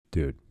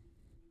Dude,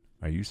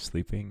 are you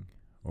sleeping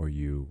or are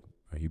you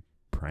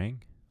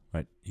praying?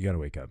 What? You got to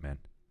wake up, man.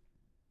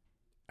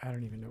 I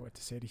don't even know what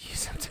to say to you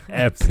sometimes.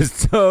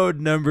 Episode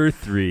number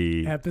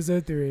 3.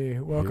 Episode 3.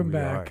 Welcome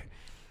Here we back.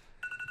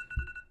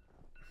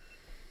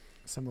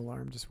 Some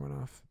alarm just went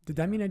off. Did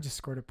that mean I just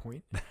scored a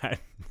point?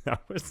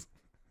 That was...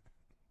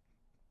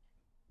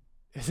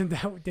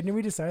 Didn't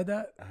we decide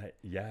that?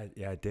 Yeah,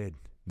 it did.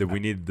 That we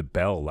needed the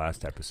bell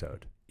last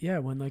episode. Yeah,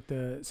 when like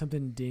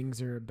something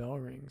dings or a bell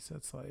rings,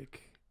 that's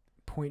like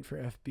point for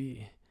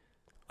FB.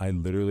 I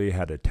literally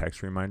had a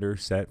text reminder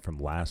set from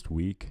last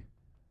week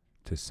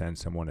to send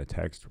someone a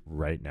text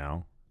right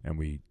now,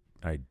 and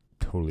I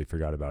totally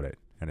forgot about it,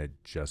 and it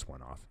just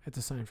went off. It's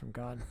a sign from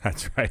God.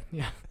 That's right.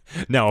 Yeah.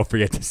 Now I'll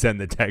forget to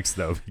send the text,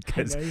 though,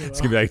 because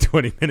it's going to be like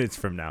 20 minutes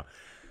from now.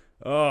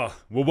 Oh,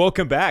 well,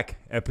 welcome back.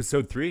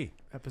 Episode 3.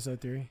 Episode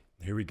 3.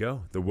 Here we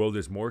go. The world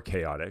is more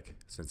chaotic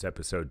since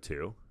episode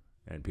 2,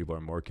 and people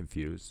are more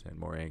confused and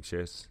more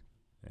anxious,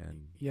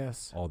 and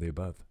yes, all the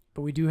above.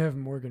 But we do have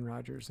Morgan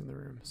Rogers in the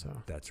room,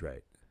 so That's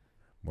right.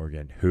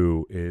 Morgan,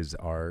 who is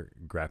our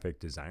graphic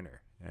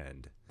designer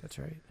and that's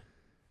right.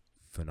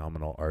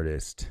 phenomenal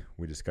artist.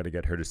 We just got to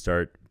get her to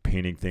start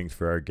painting things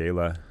for our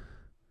gala.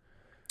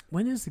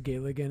 When is the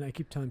gala again? I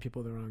keep telling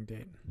people the wrong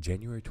date.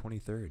 January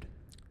 23rd.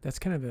 That's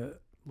kind of a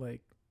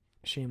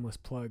shameless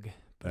plug.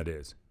 That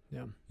is.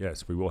 Yeah.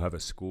 Yes, we will have a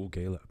school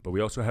gala, but we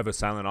also have a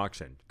silent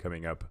auction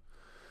coming up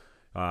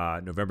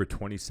November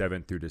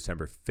 27th through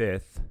December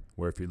 5th,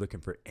 where if you're looking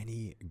for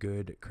any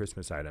good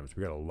Christmas items,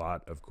 we got a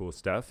lot of cool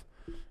stuff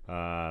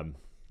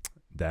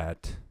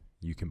that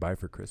you can buy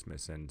for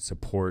Christmas and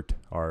support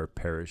our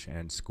parish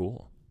and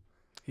school.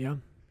 Yeah.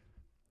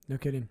 No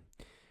kidding.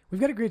 We've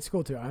got a great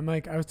school too. I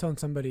was telling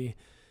somebody,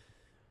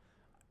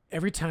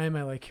 every time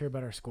I hear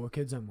about our school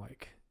kids,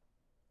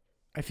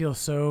 I feel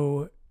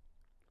so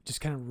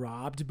just kind of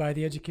robbed by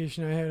the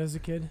education I had as a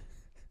kid.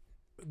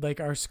 Like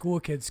our school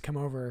kids come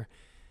over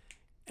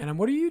and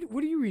what are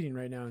you reading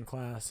right now in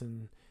class?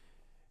 And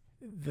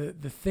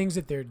the things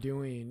that they're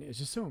doing is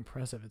just so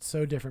impressive. It's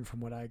so different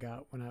from what I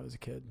got when I was a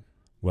kid.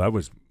 Well, that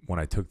was when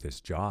I took this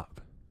job.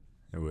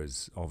 It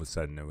was all of a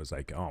sudden it was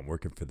like, oh, I'm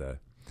working for the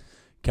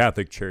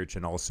Catholic Church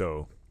and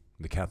also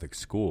the Catholic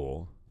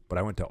school. But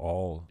I went to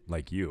all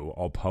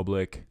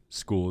public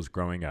schools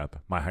growing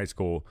up. My high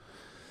school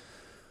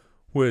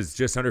was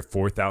just under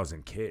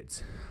 4,000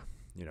 kids.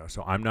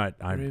 So I'm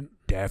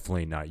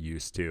definitely not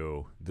used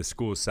to the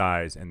school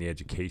size and the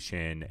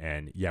education.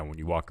 And yeah, when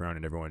you walk around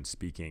and everyone's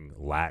speaking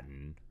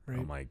Latin, right.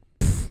 I'm like,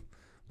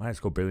 my high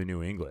school barely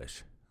knew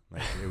English.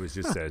 It was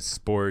just a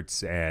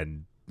sports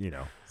and,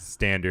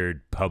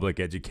 standard public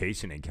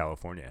education in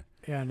California.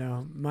 Yeah,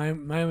 no,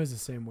 mine was the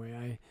same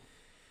way.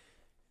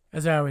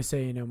 As I always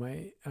say,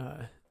 my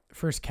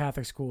first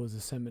Catholic school was a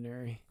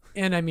seminary.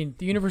 And I mean,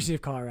 the University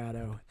of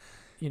Colorado,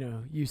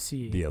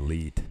 UC. The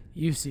elite.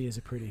 UC is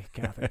a pretty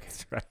Catholic.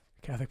 That's right.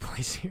 Catholic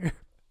place here.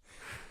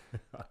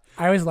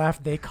 I always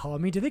laugh. They call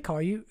me. Do they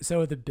call you?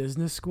 So the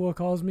business school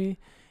calls me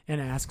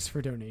and asks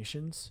for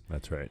donations.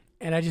 That's right.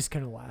 And I just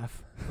kind of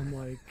laugh. I'm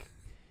like,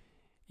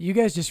 you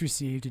guys just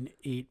received an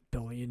 $8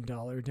 billion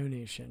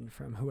donation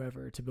from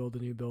whoever to build a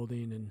new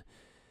building. And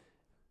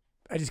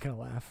I just kind of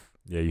laugh.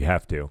 Yeah, you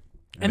have to.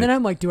 And then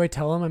I'm like, do I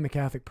tell them I'm a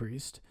Catholic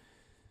priest?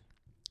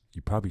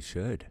 You probably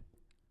should.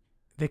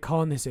 They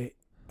call and they say,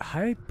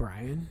 hi,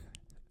 Brian.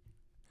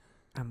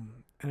 And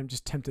I'm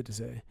just tempted to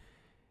say,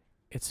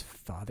 it's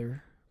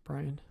Father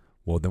Brian.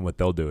 Well, then what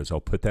they'll do is I'll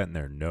put that in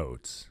their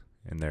notes,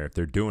 if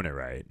they're doing it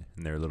right,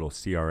 in their little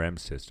CRM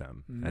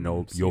system, and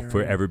you'll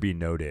forever be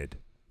noted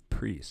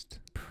priest.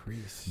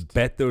 Priest.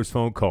 Bet those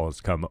phone calls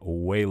come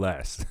way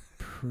less.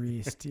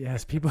 Priest,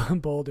 yes. People in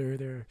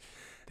Boulder,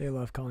 they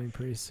love calling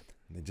priests.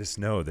 They just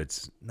know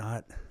that's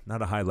not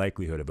a high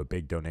likelihood of a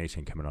big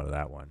donation coming out of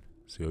that one.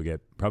 So you'll get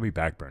probably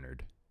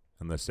backburnered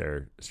unless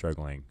they're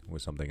struggling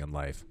with something in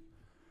life.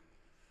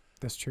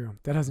 That's true.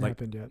 That hasn't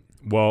happened yet.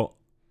 Well,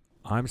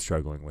 I'm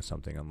struggling with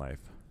something in life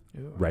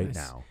nice.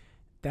 Now.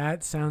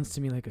 That sounds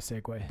to me like a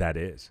segue. That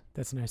is.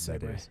 That's a nice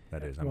segue.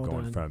 That is. Well I'm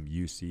going done. from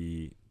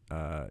UC,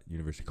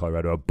 University of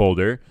Colorado at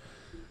Boulder,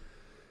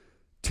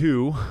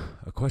 to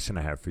a question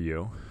I have for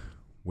you,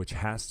 which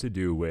has to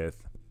do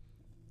with,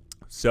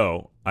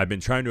 so I've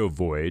been trying to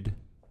avoid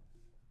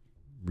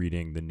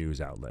reading the news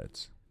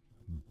outlets,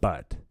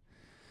 but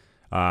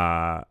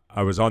I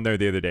was on there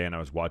the other day and I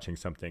was watching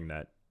something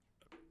that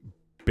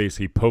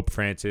basically Pope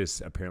Francis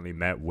apparently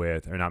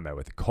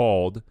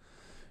called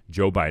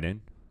Joe Biden,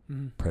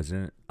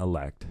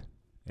 president-elect.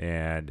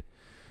 And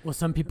well,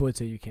 some people would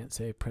say you can't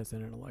say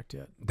president-elect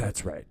yet.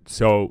 That's right.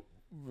 So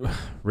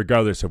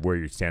regardless of where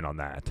you stand on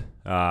that,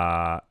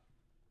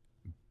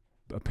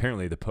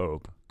 apparently the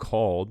Pope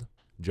called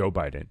Joe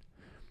Biden.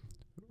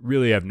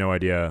 Really have no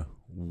idea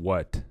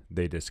what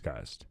they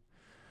discussed.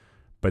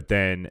 But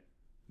then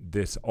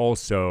this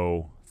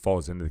also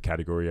falls into the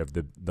category of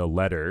the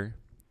letter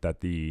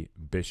that the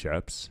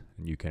bishops,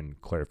 and you can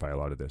clarify a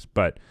lot of this,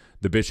 but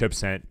the bishops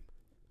sent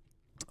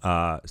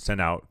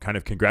out kind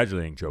of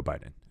congratulating Joe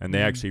Biden. And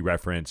they actually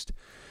referenced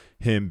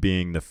him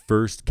being the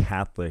first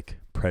Catholic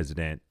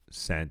president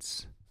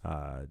since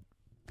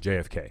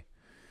JFK.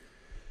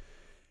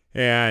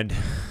 And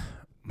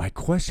my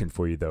question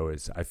for you, though,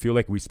 is I feel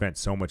like we spent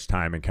so much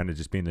time and kind of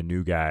just being the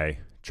new guy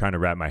trying to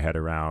wrap my head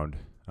around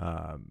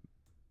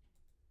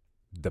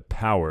the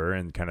power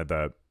and kind of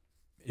the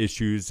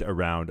issues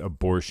around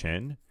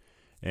abortion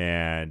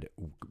and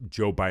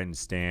Joe Biden's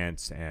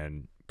stance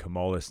and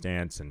Kamala's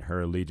stance and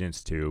her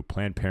allegiance to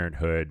Planned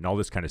Parenthood and all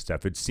this kind of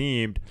stuff. It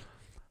seemed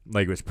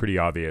like it was pretty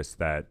obvious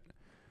that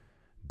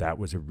that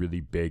was a really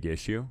big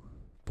issue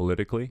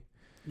politically.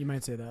 You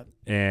might say that.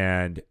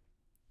 And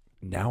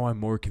now I'm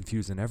more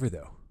confused than ever,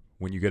 though.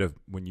 When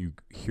you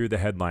hear the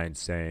headlines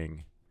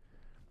saying,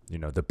 you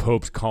know, the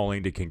Pope's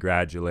calling to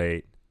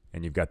congratulate,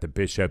 and you've got the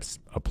bishops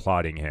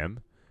applauding him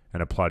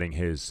and applauding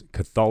his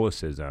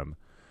Catholicism,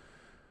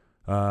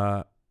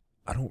 I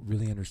don't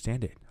really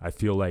understand it. I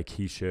feel like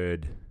he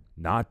should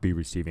not be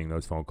receiving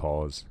those phone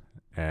calls.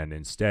 And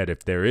instead,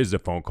 if there is a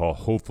phone call,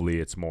 hopefully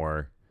it's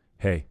more,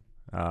 hey,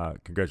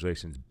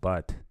 congratulations,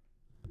 but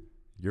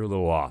you're a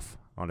little off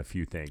on a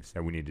few things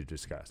that we need to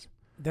discuss.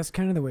 That's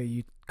kind of the way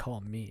you call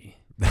me.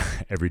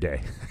 Every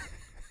day.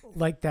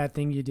 Like that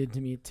thing you did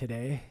to me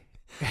today.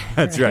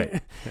 That's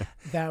right.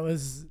 That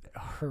was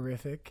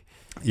horrific.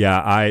 Yeah,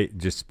 I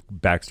just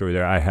backstory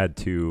there.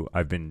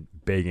 I've been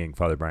begging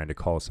Father Brian to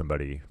call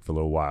somebody for a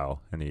little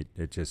while, and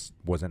it just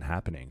wasn't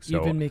happening. So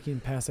you've been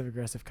making passive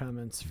aggressive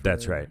comments.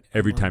 That's right.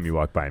 Every time you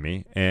walk by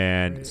me.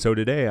 And Right. So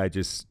today I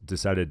just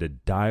decided to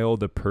dial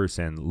the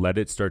person, let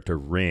it start to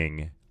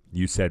ring.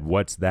 You said,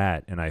 "What's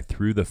that?" And I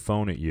threw the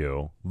phone at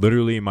you,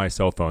 literally my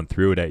cell phone,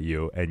 threw it at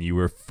you, and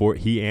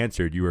he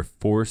answered. You were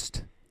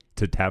forced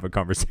to have a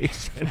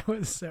conversation. That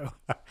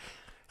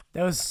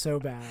was so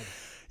bad.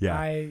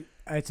 Yeah.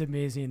 It's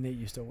amazing that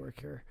you still work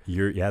here.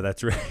 Yeah,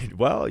 that's right.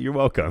 Well, you're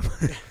welcome.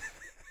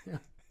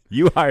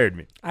 You hired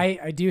me.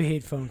 I do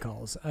hate phone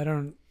calls. I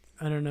don't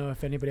know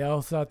if anybody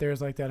else out there is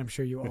like that. I'm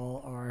sure you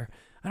all are.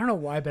 I don't know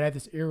why, but I have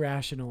this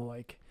irrational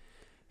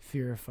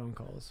fear of phone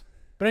calls.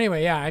 But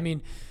anyway, yeah, I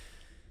mean,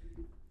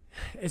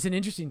 it's an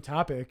interesting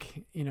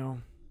topic, you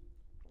know,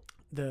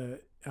 the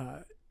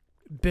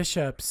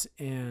bishops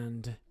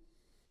and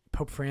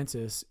Pope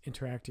Francis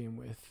interacting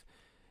with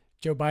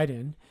Joe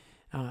Biden.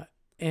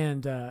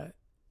 And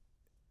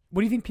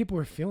what do you think people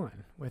were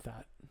feeling with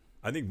that?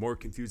 I think more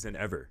confused than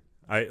ever.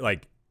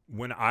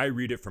 When I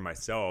read it for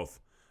myself,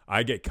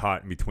 I get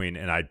caught in between,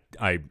 and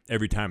I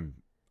every time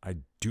I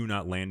do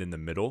not land in the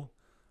middle.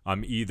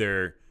 I'm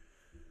either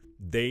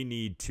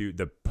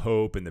the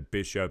Pope and the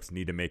bishops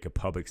need to make a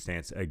public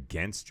stance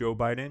against Joe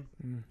Biden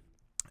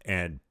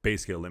and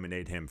basically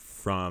eliminate him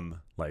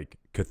from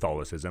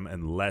Catholicism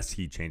unless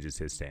he changes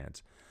his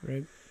stance.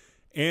 Right.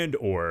 And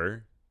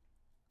or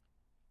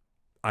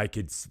I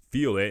could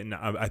feel it, and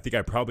I think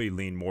I probably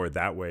lean more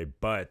that way,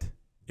 but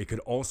it could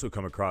also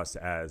come across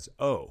as,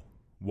 oh,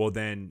 well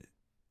then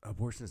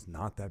abortion is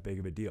not that big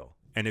of a deal.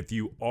 And if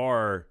you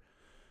are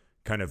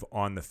kind of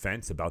on the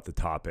fence about the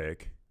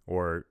topic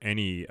or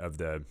any of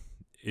the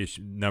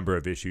number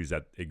of issues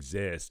that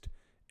exist,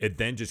 it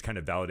then just kind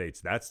of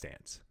validates that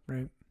stance.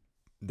 Right.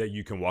 That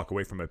you can walk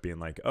away from it being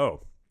like,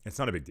 oh, it's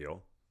not a big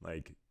deal.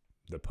 Like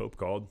the Pope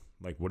called,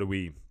 what are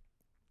we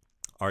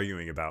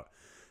arguing about?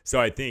 So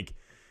I think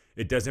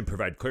it doesn't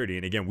provide clarity.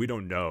 And again, we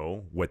don't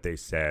know what they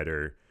said,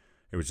 or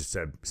it was just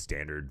a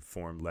standard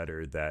form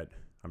letter that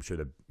I'm sure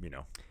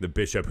the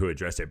bishop who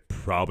addressed it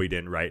probably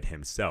didn't write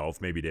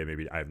himself. Maybe did,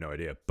 maybe I have no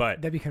idea.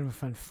 But That'd be kind of a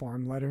fun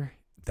form letter.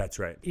 That's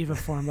right. You have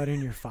a form letter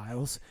in your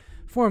files.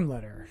 Form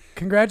letter.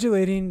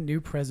 Congratulating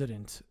new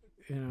president.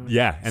 You know,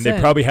 yeah, and send.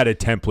 they probably had a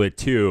template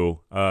too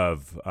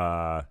of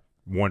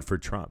one for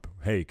Trump.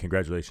 Hey,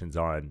 congratulations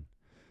on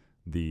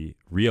the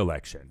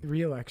re-election.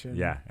 Re-election.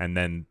 Yeah, and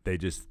then they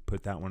just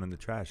put that one in the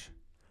trash.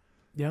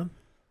 Yeah.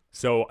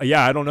 So,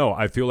 yeah, I don't know.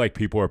 I feel like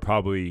people are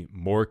probably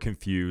more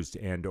confused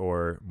and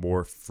or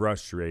more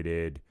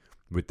frustrated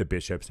with the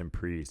bishops and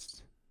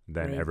priests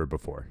than ever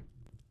before.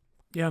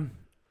 Yeah.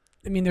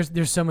 I mean,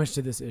 there's so much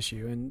to this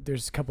issue, and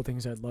there's a couple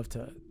things I'd love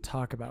to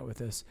talk about with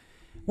this.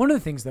 One of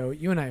the things, though,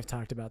 you and I have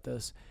talked about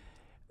this.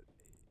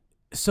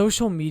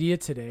 Social media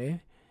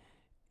today,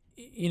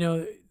 you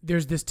know,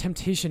 there's this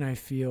temptation I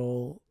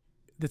feel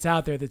that's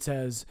out there that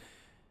says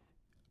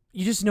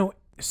you just know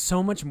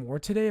so much more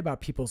today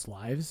about people's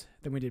lives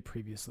than we did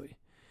previously.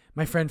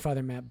 My friend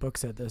Father Matt Book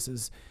said this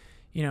is,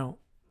 you know,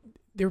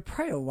 there were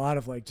probably a lot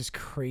of just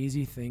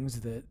crazy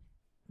things that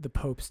the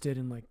popes did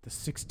in the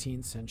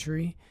 16th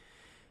century,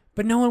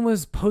 but no one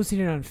was posting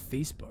it on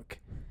Facebook.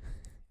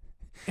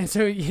 And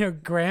so, you know,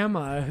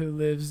 grandma who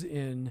lives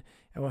in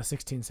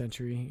 16th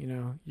century, you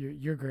know,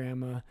 your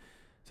grandma.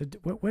 So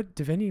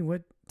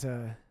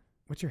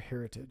what's your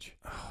heritage?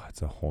 Oh,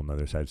 that's a whole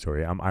nother side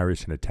story. I'm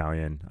Irish and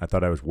Italian. I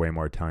thought I was way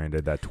more Italian.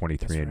 Did that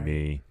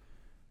 23andMe,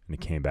 and it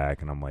came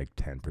back, and I'm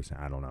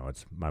 10%. I don't know.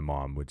 My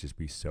mom would just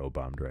be so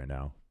bummed right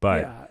now.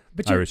 But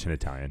Irish and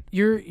Italian.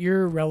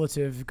 Your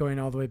relative going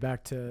all the way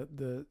back to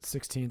the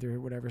 16th or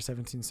whatever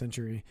 17th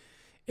century.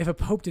 If a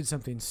pope did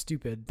something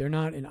stupid, they're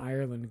not in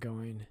Ireland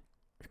going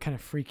kind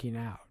of freaking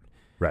out.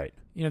 Right.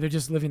 They're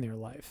just living their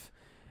life.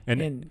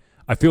 And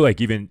I feel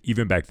like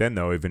even back then,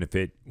 though, even if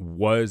it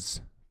was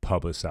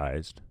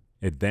publicized,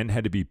 it then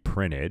had to be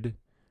printed,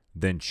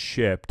 then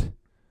shipped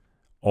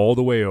all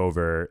the way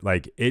over.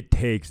 Like, it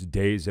takes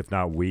days, if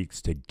not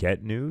weeks, to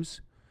get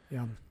news.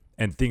 Yeah.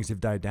 And things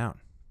have died down.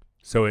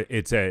 So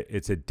it's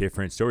a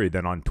different story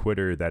than on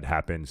Twitter that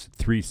happens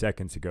 3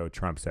 seconds ago.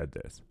 Trump said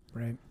this.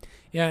 Right.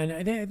 Yeah, and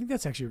I think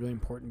that's actually really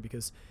important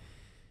because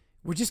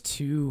we're just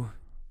too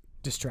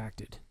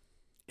distracted.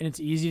 And it's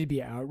easy to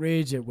be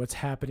outraged at what's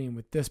happening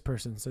with this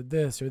person said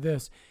this or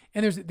this.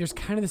 And there's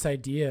kind of this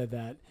idea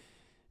that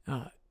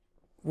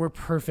we're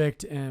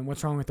perfect and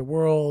what's wrong with the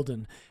world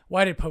and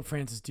why did Pope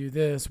Francis do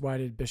this? Why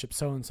did Bishop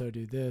so-and-so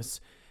do this?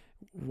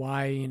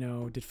 Why,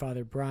 did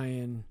Father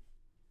Brian,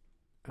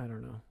 I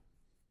don't know.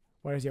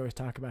 Why does he always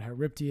talk about how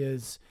ripped he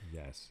is?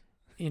 Yes.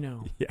 Yes.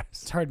 Yes.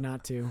 It's hard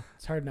not to.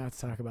 It's hard not to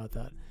talk about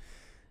that.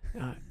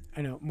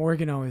 I know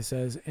Morgan always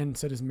says, and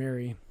so does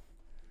Mary.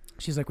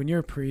 She's like, when you're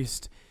a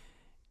priest,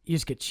 you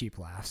just get cheap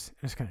laughs.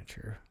 And it's kind of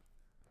true.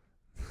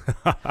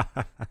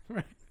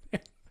 Right.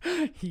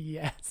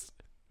 Yes.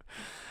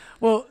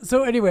 Well,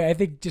 so anyway, I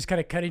think just kind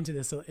of cutting into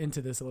this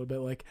a little bit,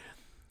 like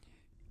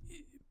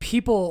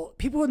people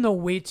know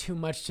way too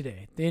much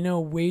today. They know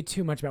way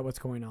too much about what's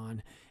going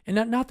on. And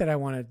not that I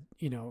want to,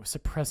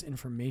 suppress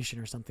information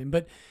or something,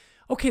 but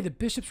okay, the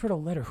bishops wrote a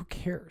letter. Who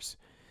cares?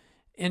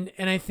 And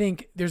I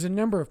think there's a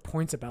number of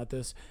points about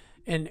this.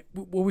 And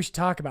what we should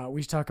talk about,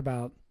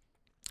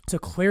 so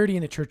clarity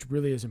in the church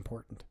really is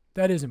important.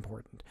 That is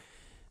important.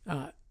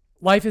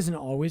 Life isn't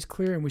always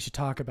clear, and we should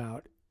talk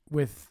about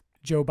with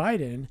Joe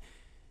Biden,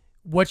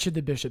 what should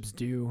the bishops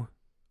do?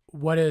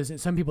 What is it?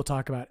 Some people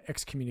talk about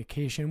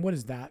excommunication. What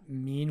does that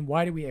mean?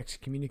 Why do we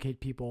excommunicate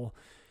people?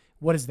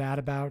 What is that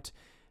about?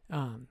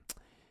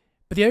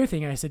 But the other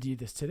thing, I said to you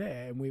this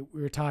today, and we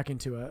were talking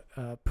to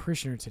a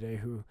parishioner today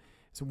who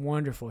is a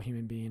wonderful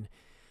human being.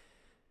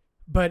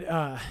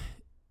 But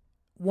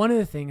one of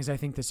the things I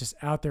think that's just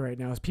out there right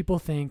now is people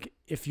think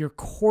if you're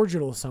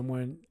cordial to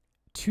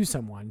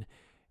someone,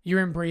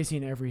 you're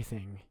embracing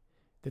everything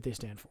that they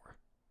stand for.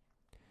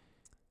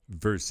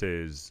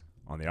 Versus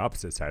on the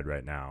opposite side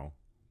right now,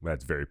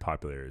 that's very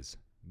popular is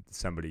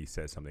somebody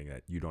says something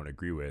that you don't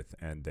agree with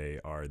and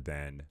they are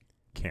then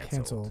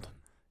canceled.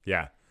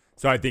 Yeah.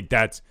 So I think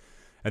that's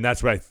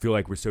what I feel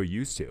like we're so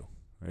used to.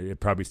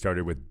 It probably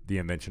started with the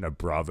invention of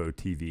Bravo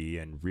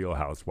TV and Real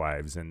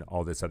Housewives and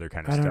all this other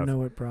kind of stuff. I don't know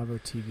what Bravo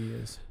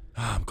TV is.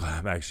 Oh, I'm glad.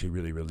 I'm actually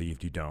really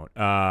relieved you don't.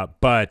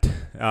 But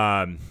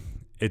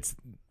it's.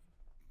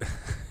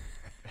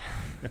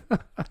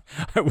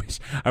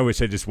 I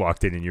wish I just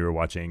walked in and you were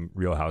watching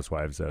Real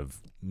Housewives of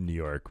New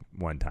York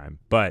one time.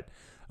 But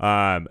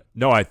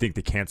no, I think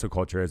the cancel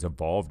culture has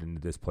evolved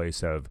into this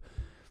place of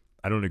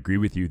I don't agree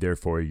with you,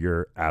 therefore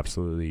you're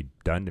absolutely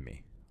done to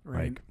me.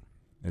 Right. Like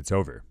it's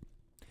over.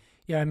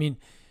 Yeah, I mean,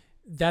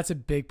 that's a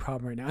big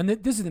problem right now. And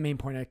this is the main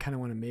point I kind of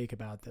want to make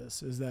about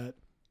this is that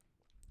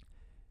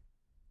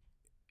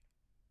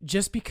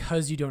just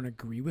because you don't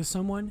agree with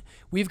someone,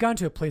 we've gotten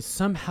to a place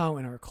somehow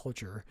in our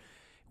culture,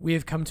 we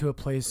have come to a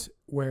place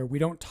where we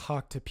don't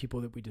talk to people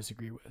that we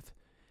disagree with.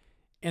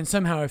 And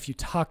somehow if you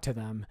talk to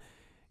them,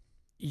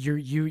 you're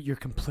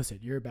complicit,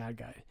 you're a bad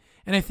guy.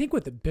 And I think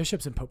with the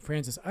bishops and Pope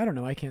Francis, I don't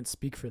know, I can't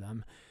speak for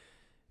them,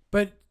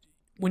 but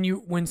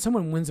when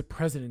someone wins a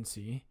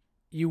presidency,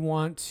 you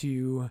want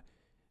to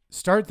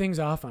start things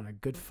off on a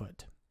good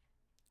foot.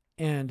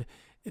 And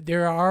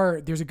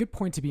there's a good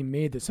point to be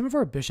made that some of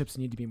our bishops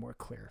need to be more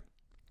clear.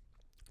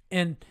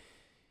 And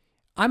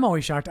I'm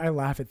always shocked. I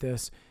laugh at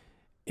this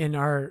in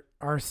our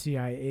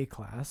RCIA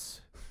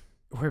class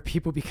where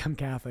people become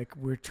Catholic.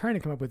 We're trying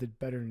to come up with a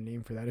better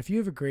name for that. If you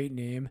have a great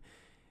name,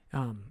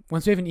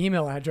 once we have an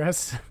email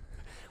address,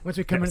 once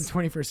we come in the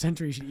 21st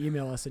century, you should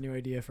email us a new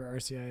idea for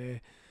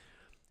RCIA.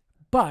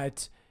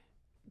 But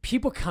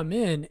people come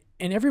in,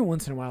 and every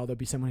once in a while, there'll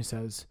be someone who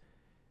says,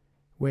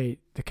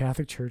 wait, the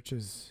Catholic Church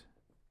is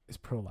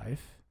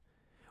pro-life?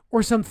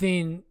 Or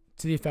something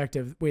to the effect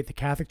of, wait, the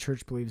Catholic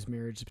Church believes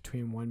marriage is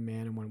between one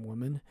man and one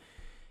woman.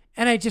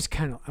 And I just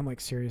I'm like,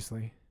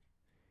 seriously?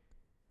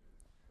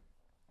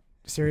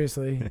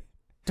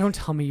 Don't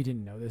tell me you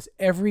didn't know this.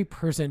 Every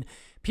person,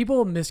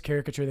 people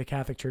miscaricature the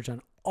Catholic Church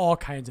on all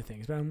kinds of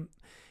things. But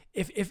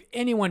if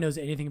anyone knows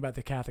anything about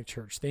the Catholic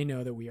Church, they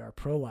know that we are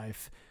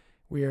pro-life.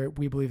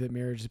 We believe that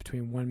marriage is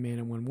between one man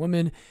and one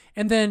woman.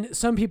 And then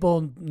some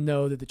people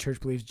know that the church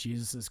believes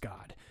Jesus is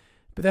God.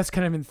 But that's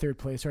kind of in third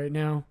place right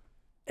now.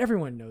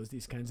 Everyone knows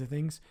these kinds of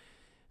things.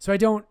 So I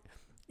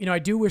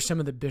do wish some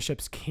of the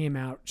bishops came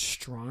out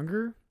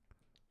stronger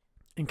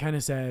and kind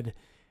of said,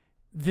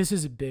 this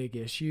is a big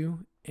issue.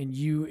 And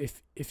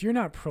if you're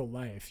not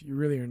pro-life, you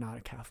really are not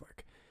a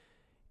Catholic.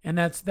 And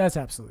that's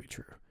absolutely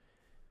true.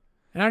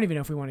 And I don't even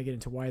know if we want to get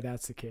into why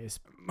that's the case.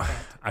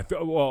 I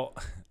feel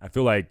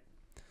like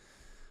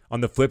on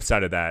the flip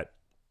side of that,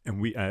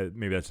 and we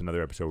maybe that's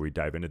another episode where we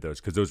dive into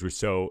those because those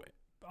were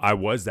I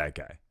was that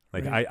guy.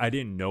 Like right. I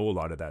didn't know a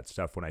lot of that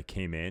stuff when I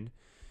came in,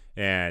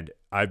 and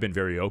I've been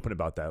very open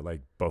about that.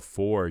 Like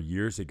before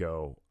years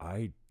ago,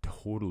 I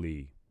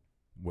totally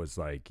was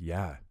like,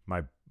 yeah,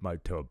 my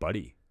to a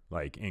buddy,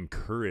 like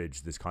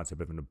encouraged this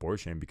concept of an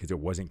abortion because it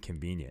wasn't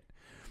convenient.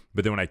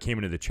 But then when I came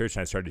into the church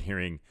and I started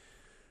hearing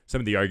some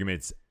of the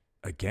arguments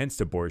against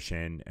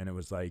abortion, and it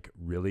was like,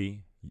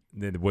 really?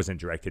 It wasn't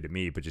directed at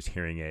me, but just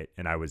hearing it,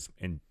 and I was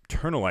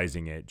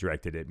internalizing it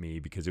directed at me,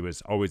 because it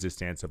was always a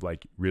stance of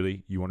like,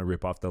 really, you want to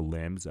rip off the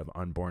limbs of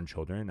unborn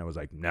children? And I was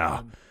like,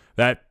 no,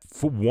 that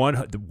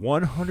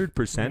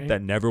 100%, Right.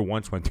 that never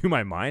once went through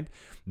my mind.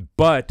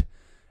 But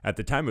at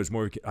the time, it was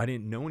more, I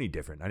didn't know any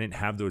different. I didn't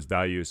have those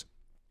values.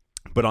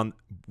 But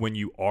when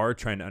you are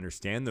trying to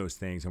understand those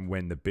things, and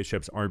when the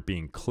bishops aren't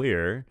being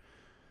clear,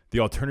 the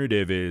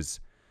alternative is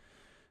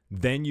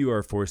then you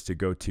are forced to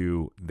go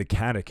to the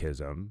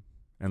catechism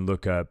and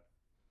look up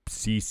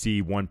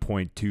CC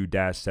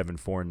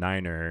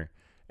 1.2-749er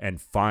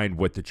and find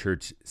what the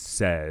church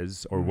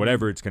says, or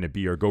whatever it's going to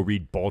be, or go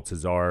read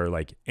Balthazar,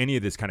 like any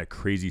of this kind of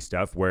crazy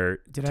stuff where...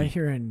 Did I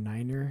hear a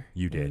niner?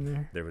 You in did.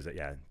 There? There was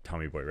a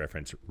Tommy Boy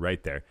reference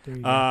right there. There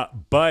you go.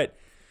 But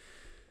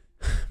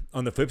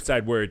on the flip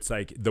side, where it's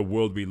like the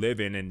world we live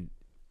in, and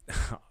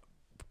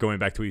going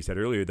back to what you said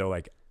earlier, though,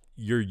 like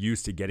you're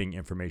used to getting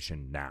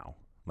information now.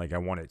 Like I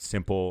want it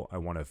simple. I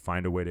want to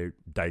find a way to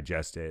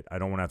digest it. I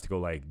don't want to have to go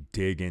like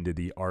dig into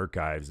the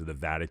archives of the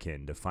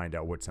Vatican to find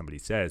out what somebody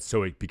says.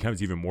 So it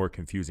becomes even more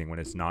confusing when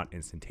it's not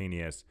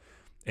instantaneous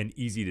and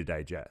easy to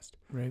digest.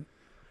 Right.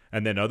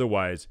 And then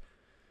otherwise,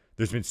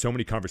 there's been so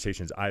many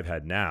conversations I've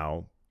had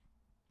now.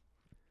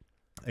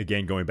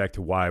 Again, going back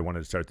to why I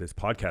wanted to start this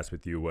podcast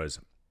with you, was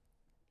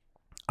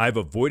I've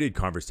avoided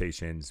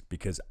conversations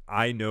because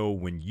I know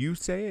when you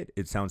say it,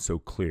 it sounds so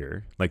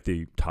clear, like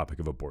the topic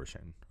of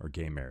abortion or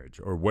gay marriage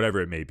or whatever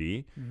it may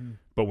be. Mm-hmm.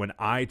 But when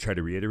I try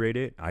to reiterate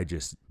it, I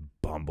just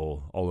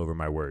bumble all over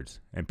my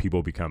words, and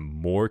people become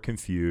more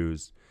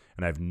confused,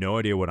 and I have no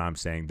idea what I'm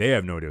saying. They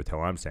have no idea what the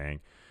hell I'm saying.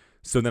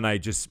 So then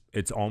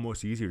it's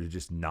almost easier to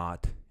just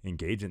not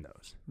engage in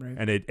those. Right.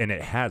 And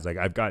it has, like,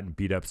 I've gotten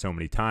beat up so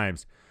many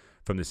times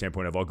from the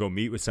standpoint of I'll go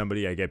meet with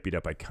somebody, I get beat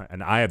up,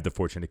 and I have the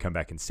fortune to come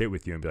back and sit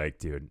with you and be like,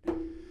 dude,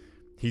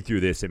 he threw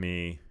this at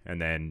me, and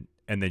then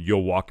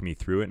you'll walk me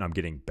through it, and I'm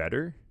getting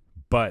better.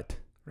 But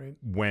Right.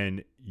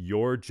 when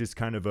you're just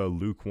kind of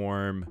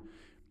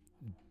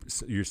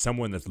you're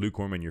someone that's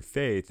lukewarm in your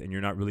faith, and you're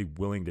not really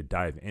willing to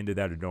dive into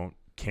that, or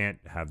can't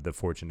have the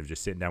fortune of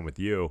just sitting down with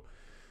you,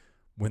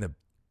 when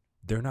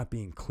they're not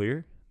being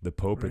clear, the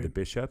Pope or the Right.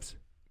 bishops,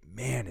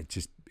 man,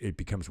 it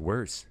becomes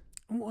worse.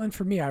 Well, and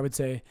for me, I would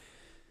say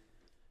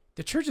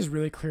the church is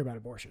really clear about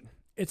abortion.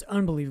 It's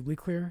unbelievably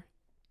clear.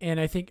 And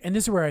I think, and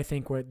this is what I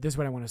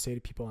want to say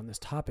to people on this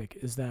topic,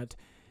 is that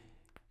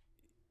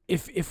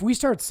if we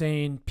start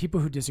saying people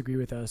who disagree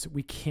with us,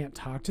 we can't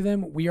talk to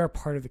them, we are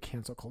part of the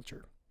cancel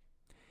culture.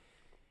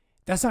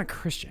 That's not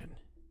Christian,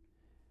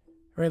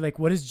 right? Like,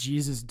 what is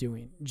Jesus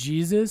doing?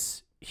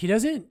 Jesus, he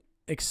doesn't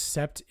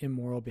accept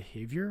immoral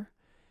behavior,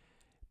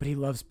 but he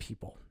loves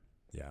people.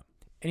 Yeah.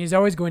 And he's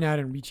always going out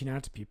and reaching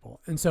out to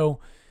people. And so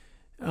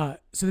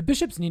the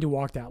bishops need to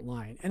walk that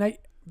line. And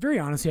very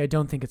honestly, I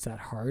don't think it's that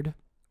hard.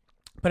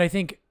 But I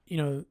think,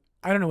 I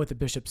don't know what the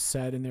bishops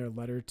said in their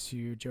letter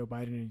to Joe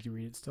Biden. I need to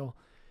read it still.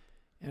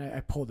 And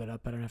I pulled it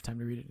up. I don't have time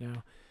to read it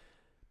now.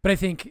 But I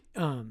think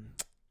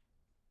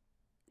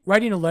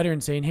writing a letter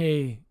and saying,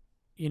 hey,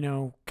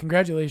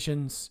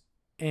 congratulations.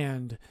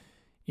 And,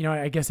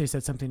 I guess they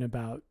said something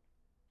about,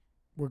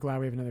 we're glad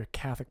we have another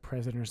Catholic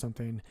president or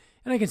something.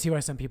 And I can see why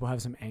some people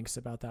have some angst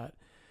about that.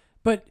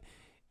 But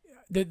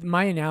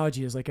my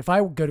analogy is, like, if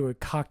I go to a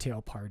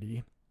cocktail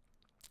party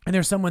and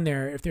there's someone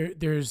there, if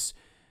there's,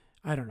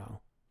 I don't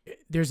know,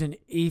 there's an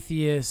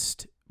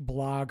atheist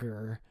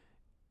blogger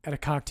at a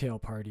cocktail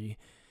party,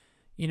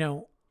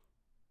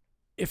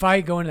 if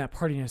I go into that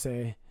party and I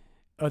say,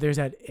 oh, there's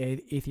that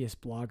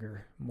atheist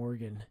blogger,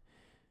 Morgan,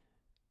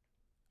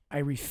 I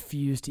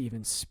refuse to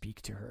even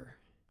speak to her.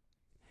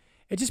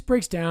 It just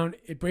breaks down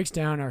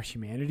our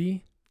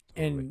humanity.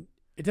 Totally. And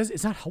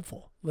it's not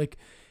helpful. Like,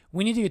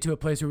 we need to get to a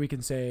place where we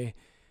can say,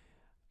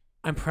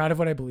 I'm proud of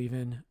what I believe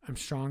in. I'm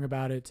strong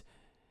about it.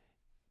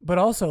 But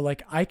also,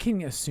 like, I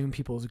can assume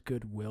people's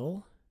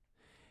goodwill,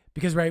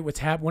 because, right,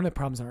 one of the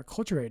problems in our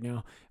culture right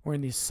now, we're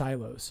in these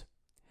silos.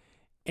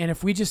 And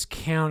if we just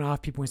count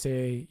off people and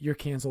say, you're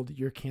canceled,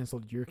 you're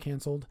canceled, you're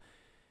canceled,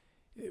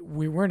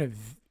 we're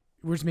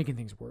just making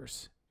things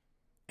worse.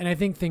 And I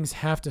think things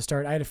have to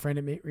start. I had a friend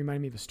that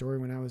reminded me of a story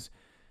when I was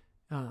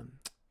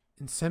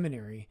in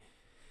seminary.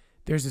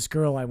 There's this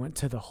girl I went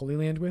to the Holy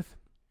Land with,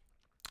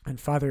 and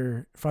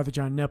Father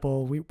John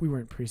Nepple, we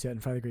weren't priests yet,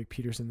 and Father Greg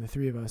Peterson, the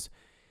three of us,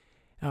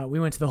 we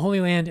went to the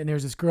Holy Land, and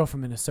there's this girl from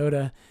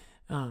Minnesota.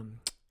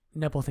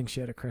 Nepple thinks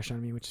she had a crush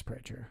on me, which is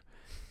probably true.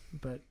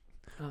 But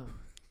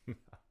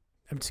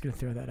I'm just going to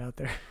throw that out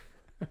there.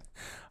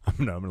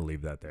 I'm going to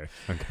leave that there.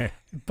 Okay.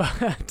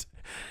 But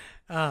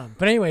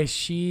anyway,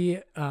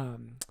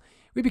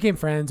 we became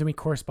friends, and we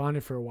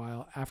corresponded for a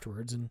while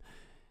afterwards. And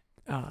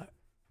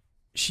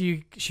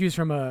she was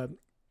from a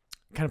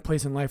kind of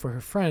place in life where her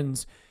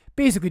friends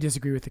basically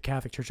disagree with the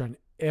Catholic Church on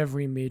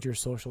every major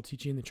social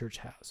teaching the church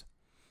has.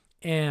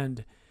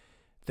 And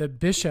the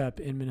bishop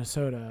in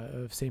Minnesota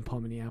of St.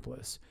 Paul,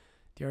 Minneapolis,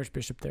 the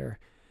archbishop there,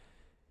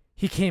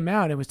 he came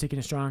out and was taking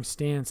a strong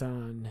stance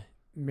on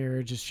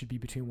marriages should be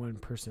between one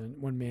person,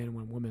 one man and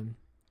one woman,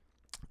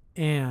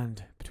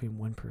 and between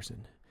one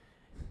person,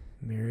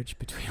 marriage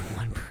between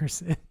one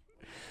person.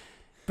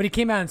 But he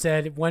came out and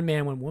said one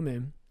man, one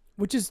woman,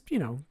 which is,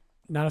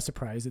 not a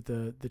surprise that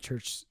the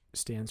church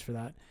stands for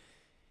that.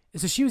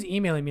 And so she was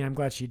emailing me, and I'm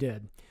glad she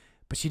did,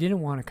 but she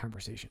didn't want a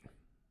conversation.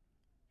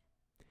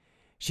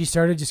 She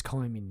started just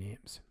calling me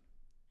names.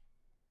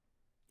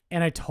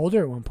 And I told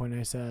her at one point,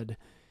 I said,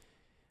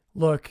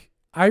 look,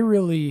 I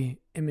really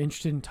am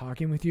interested in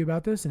talking with you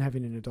about this and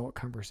having an adult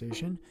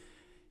conversation.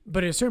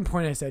 But at a certain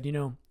point I said,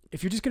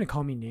 if you're just going to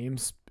call me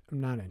names,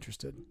 I'm not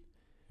interested.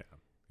 Yeah.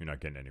 You're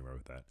not getting anywhere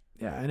with that.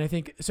 Yeah. And I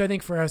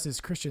think for us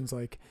as Christians,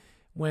 like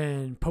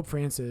when Pope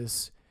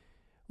Francis,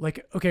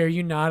 like, okay, are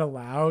you not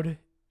allowed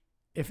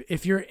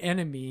if your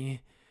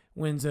enemy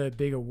wins a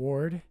big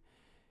award,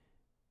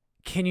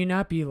 can you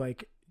not be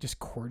like just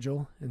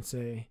cordial and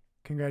say,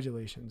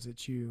 congratulations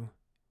that you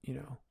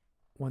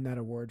won that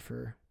award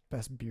for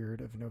best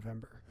beard of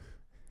November?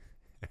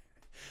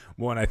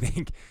 Well, and I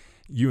think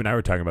you and I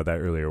were talking about that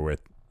earlier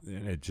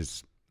and it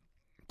just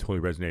totally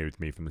resonated with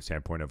me from the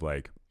standpoint of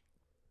like,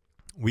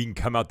 we can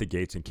come out the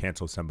gates and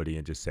cancel somebody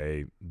and just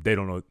say, they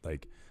don't know,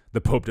 like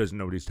the Pope doesn't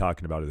know what he's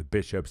talking about, or the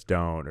bishops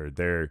don't,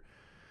 or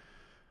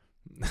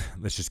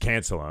let's just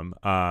cancel them.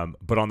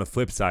 But on the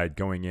flip side,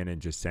 going in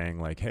and just saying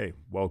like, hey,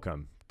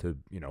 welcome to,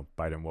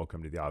 Biden,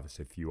 welcome to the office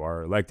if you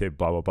are elected,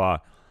 blah, blah,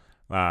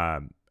 blah.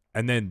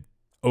 And then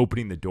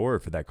opening the door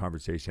for that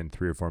conversation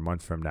 3 or 4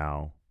 months from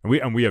now.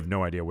 And we have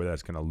no idea where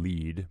that's going to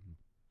lead,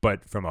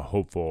 but from a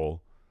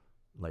hopeful,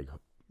 like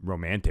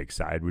romantic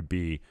side would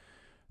be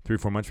 3 or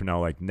 4 months from now,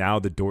 like now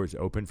the door is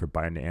open for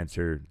Biden to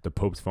answer the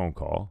Pope's phone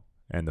call,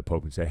 and the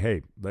Pope would say,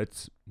 hey,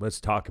 let's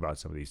talk about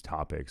some of these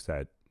topics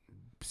that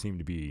seem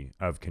to be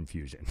of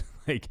confusion.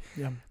 Like,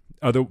 yeah.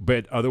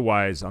 But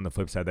otherwise, on the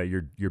flip side, that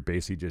you're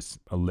basically just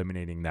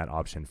eliminating that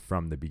option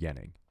from the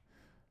beginning.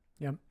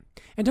 Yeah.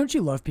 And don't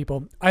you love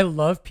people? I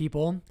love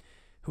people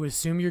who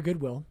assume your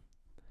goodwill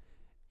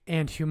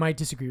and who might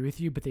disagree with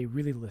you, but they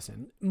really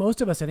listen.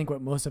 Most of us, I think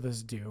what most of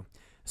us do.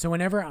 So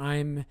whenever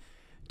I'm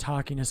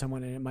talking to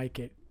someone and it might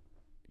get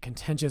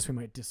contentious, we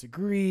might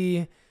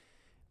disagree,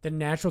 the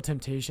natural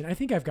temptation, I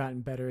think I've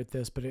gotten better at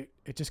this, but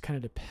it just kind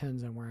of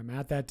depends on where I'm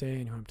at that day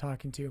and who I'm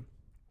talking to.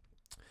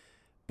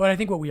 But I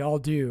think what we all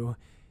do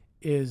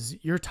is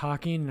you're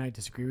talking and I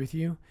disagree with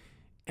you,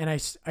 and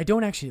I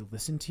don't actually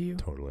listen to you.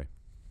 Totally.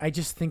 I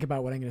just think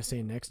about what I'm going to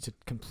say next to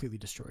completely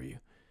destroy you.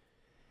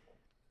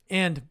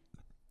 And,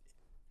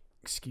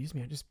 excuse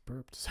me, I just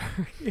burped.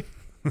 Sorry.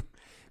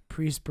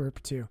 Priest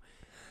burp too.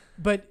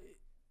 But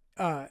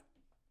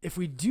if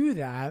we do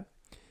that,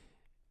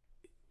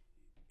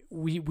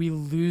 we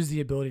lose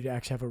the ability to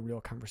actually have a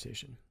real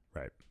conversation.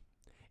 Right.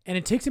 And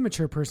it takes a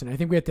mature person. I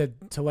think we have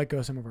to let go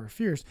of some of our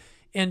fears.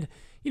 And,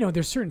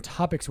 there's certain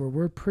topics where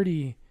we're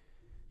pretty,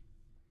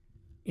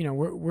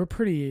 we're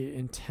pretty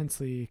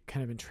intensely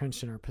kind of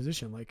entrenched in our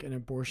position, like an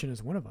abortion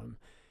is one of them.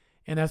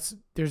 And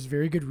there's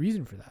very good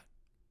reason for that.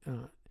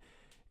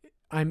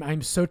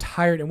 I'm so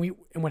tired. And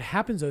what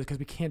happens though is because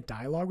we can't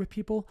dialogue with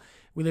people,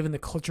 we live in the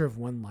culture of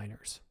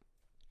one-liners.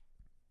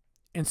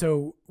 And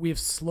so we have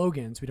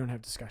slogans, we don't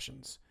have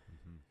discussions.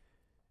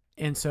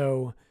 Mm-hmm. And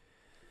so,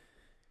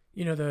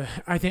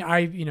 I think I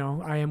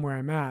am where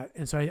I'm at.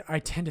 And so I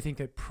tend to think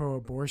that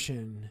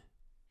pro-abortion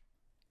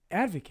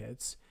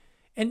advocates,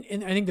 and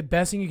I think the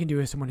best thing you can do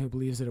is someone who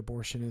believes that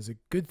abortion is a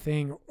good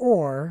thing,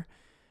 or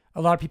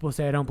a lot of people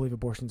say, I don't believe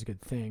abortion is a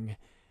good thing,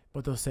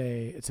 but they'll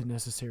say it's a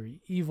necessary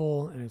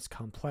evil and it's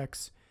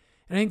complex.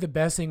 And I think the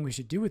best thing we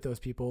should do with those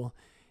people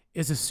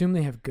is assume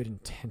they have good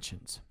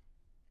intentions.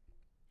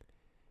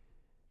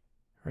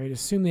 Right?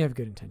 Assume they have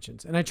good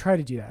intentions. And I try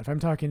to do that. If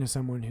I'm talking to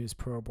someone who's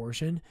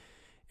pro-abortion,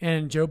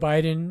 and Joe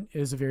Biden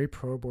is a very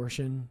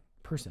pro-abortion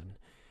person,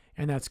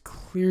 and that's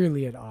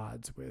clearly at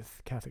odds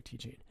with Catholic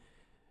teaching.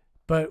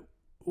 But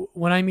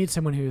when I meet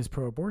someone who is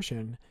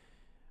pro-abortion,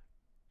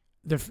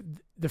 the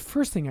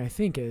first thing I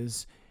think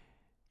is,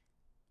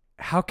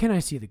 how can I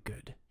see the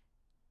good?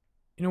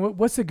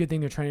 What's the good thing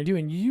they're trying to do?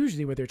 And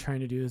usually what they're trying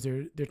to do is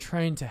they're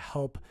trying to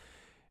help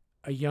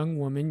a young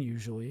woman,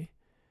 usually,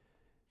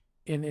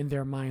 in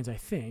their minds, I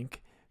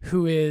think,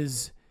 who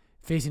is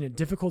facing a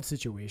difficult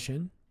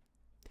situation,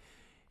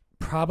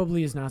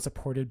 probably is not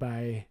supported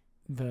by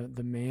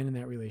the man in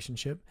that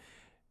relationship.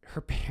 Her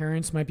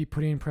parents might be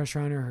putting pressure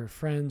on her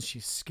friends.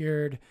 She's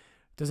scared,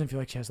 doesn't feel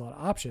like she has a lot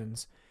of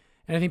options.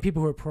 And I think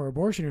people who are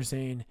pro-abortion are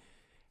saying,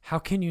 how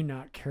can you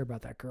not care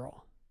about that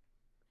girl?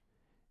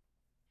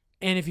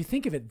 And if you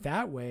think of it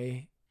that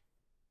way,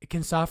 it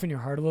can soften your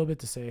heart a little bit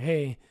to say,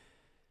 hey,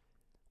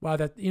 wow,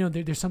 that,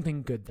 there's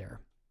something good there.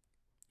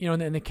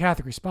 And the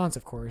Catholic response,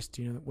 of course,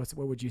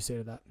 what would you say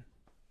to that?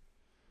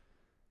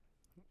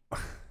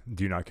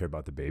 Do you not care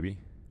about the baby?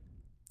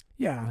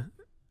 Yeah.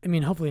 I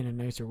mean, hopefully in a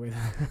nicer way than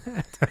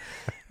that.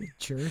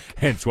 Jerk.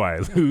 Hence why I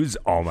lose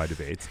all my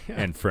debates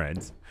and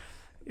friends.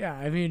 Yeah.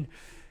 I mean,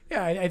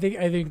 yeah, I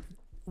think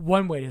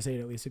one way to say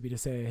it, at least, would be to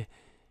say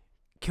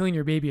killing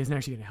your baby isn't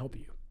actually going to help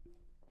you.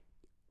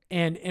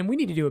 And we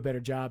need to do a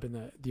better job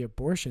in the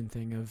abortion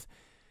thing of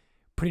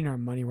putting our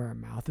money where our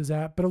mouth is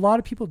at. But a lot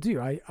of people do.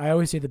 I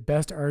always say the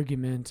best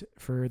argument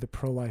for the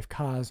pro-life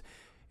cause.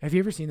 Have you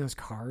ever seen those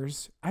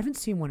cars? I haven't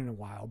seen one in a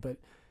while, but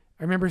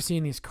I remember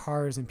seeing these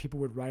cars and people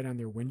would write on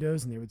their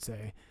windows and they would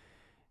say,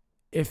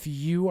 if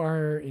you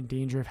are in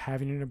danger of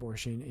having an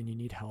abortion and you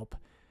need help,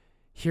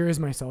 here is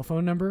my cell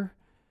phone number.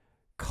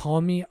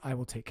 Call me. I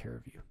will take care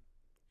of you.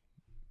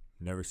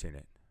 Never seen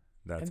it.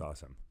 That's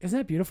awesome. Isn't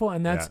that beautiful?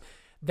 And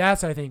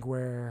that's I think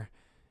where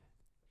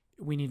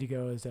we need to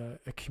go as a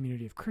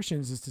community of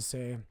Christians, is to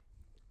say,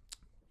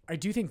 I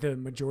do think the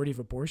majority of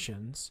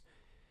abortions,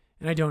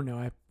 and I don't know,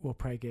 I will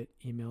probably get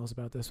emails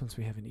about this once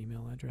we have an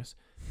email address.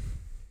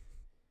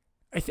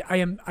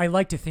 I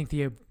like to think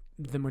the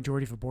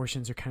majority of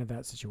abortions are kind of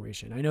that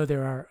situation. I know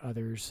there are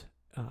others,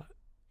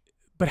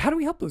 but how do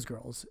we help those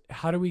girls?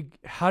 How do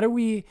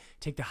we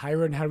take the high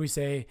road, and how do we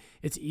say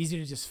it's easy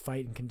to just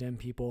fight and condemn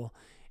people,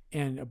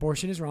 and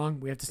abortion is wrong,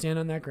 we have to stand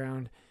on that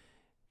ground,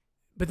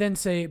 but then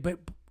say, but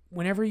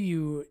whenever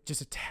you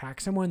just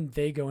attack someone,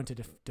 they go into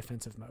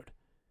defensive mode,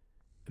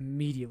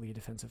 immediately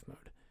defensive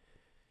mode.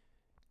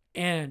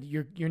 And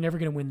you're never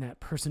going to win that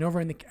person over.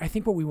 And I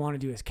think what we want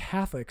to do as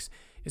Catholics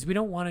is we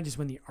don't want to just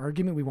win the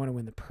argument. We want to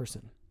win the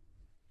person.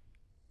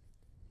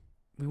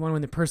 We want to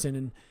win the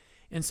person.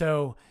 And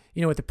so,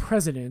 with the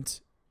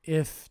president,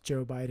 if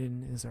Joe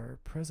Biden is our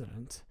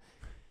president,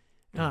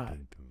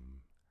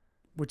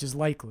 which is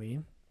likely,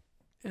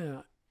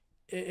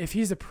 if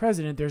he's the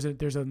president,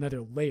 there's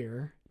another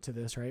layer to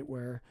this, right?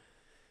 Where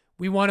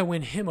we want to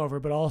win him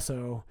over, but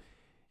also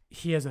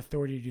he has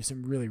authority to do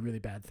some really, really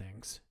bad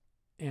things.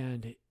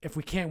 And if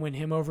we can't win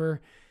him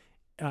over,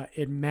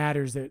 it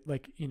matters that,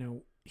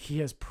 he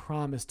has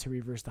promised to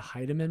reverse the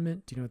Hyde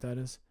Amendment. Do you know what that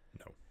is?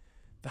 No.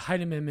 The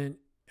Hyde Amendment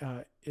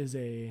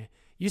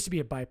used to be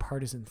a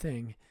bipartisan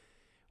thing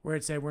where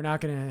it said we're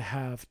not going to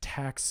have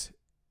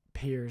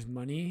taxpayers'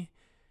 money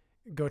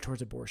go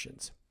towards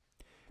abortions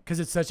because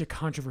it's such a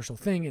controversial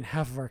thing and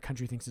half of our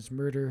country thinks it's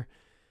murder.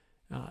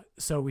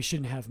 So we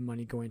shouldn't have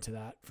money going to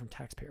that from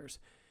taxpayers.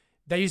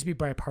 That used to be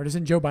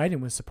bipartisan. Joe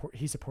Biden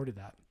he supported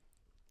that.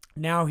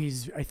 Now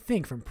I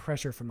think from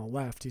pressure from the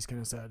left, he's kind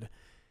of said,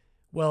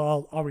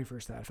 well, I'll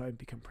reverse that if I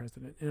become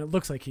president. And it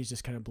looks like he's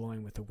just kind of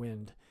blowing with the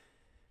wind.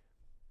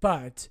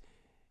 But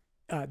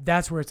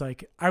that's where it's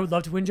like, I would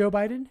love to win Joe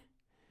Biden.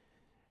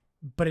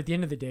 But at the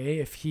end of the day,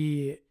 if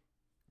he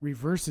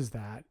reverses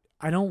that,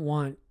 I don't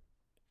want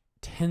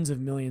tens of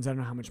millions, I don't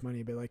know how much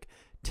money, but like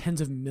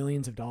tens of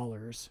millions of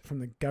dollars from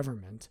the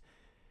government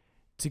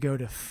to go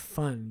to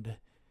fund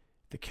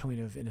the killing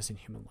of innocent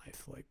human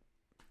life. Like,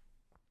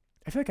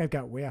 I feel like I've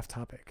got way off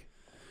topic.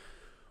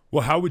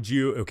 Well,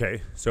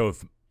 so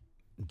if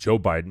Joe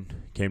Biden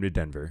came to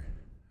Denver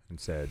and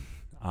said,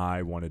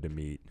 I wanted to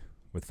meet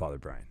with Father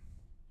Brian.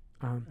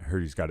 I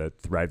heard he's got a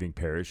thriving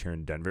parish here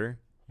in Denver,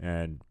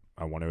 and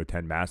I want to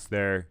attend Mass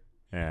there,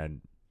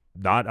 and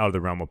not out of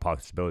the realm of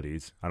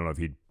possibilities. I don't know if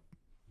he'd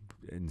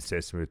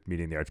insist with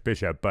meeting the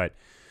Archbishop, but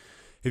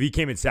if he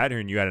came and sat here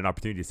and you had an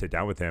opportunity to sit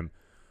down with him,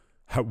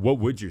 what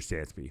would your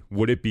stance be?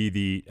 Would it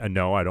be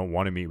no, I don't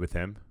want to meet with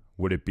him?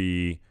 Would it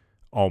be,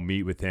 I'll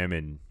meet with him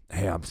and,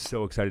 hey, I'm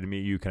so excited to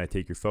meet you. Can I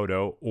take your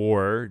photo?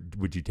 Or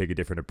would you take a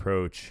different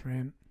approach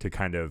to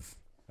kind of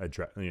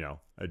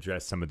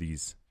address some of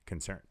these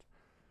concerns?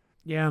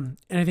 Yeah.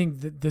 And I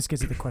think that this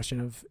gets at the question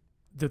of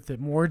the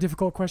more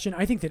difficult question.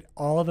 I think that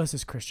all of us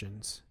as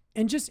Christians,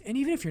 and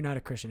even if you're not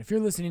a Christian, if you're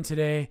listening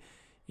today,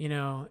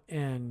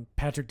 and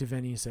Patrick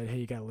Devaney said, hey,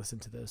 you got to listen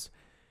to this.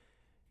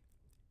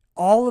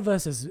 All of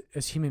us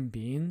as human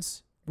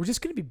beings, we're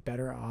just going to be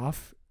better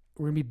off.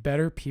 We're going to be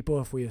better people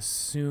if we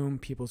assume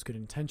people's good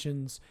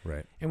intentions.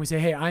 Right. And we say,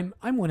 hey, I'm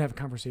willing to have a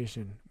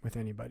conversation with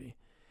anybody.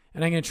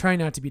 And I'm going to try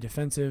not to be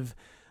defensive.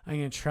 I'm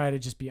going to try to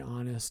just be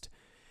honest.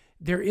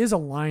 There is a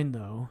line,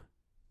 though.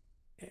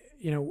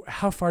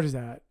 How far does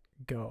that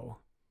go?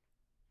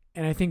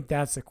 And I think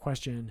that's the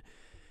question.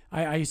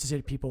 I used to say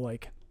to people,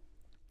 like,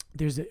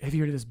 have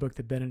you heard of this book,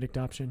 The Benedict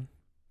Option?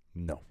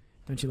 No.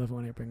 Don't you love it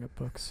when I bring up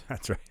books?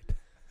 That's right.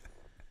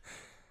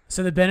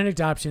 So the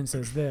Benedict Option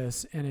says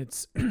this, and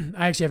it's,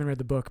 I actually haven't read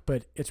the book,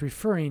 but it's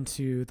referring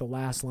to the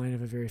last line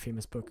of a very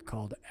famous book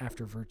called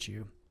After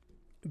Virtue.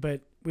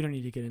 But we don't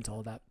need to get into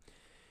all that.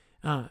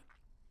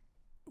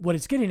 What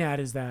it's getting at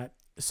is that,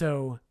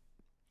 so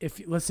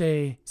let's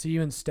say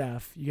you and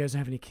Steph, you guys don't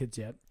have any kids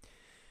yet,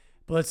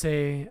 but let's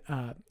say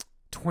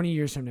 20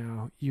 years from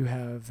now, you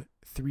have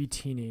 3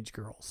 teenage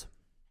girls.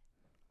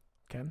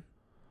 Okay?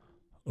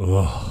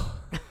 Ugh.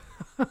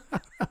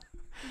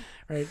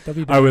 Right? They'll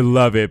be I would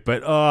love it,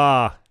 but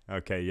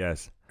okay,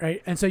 yes.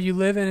 Right. And so you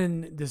live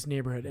in this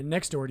neighborhood, and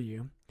next door to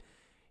you,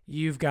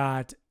 you've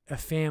got a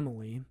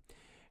family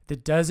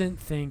that doesn't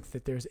think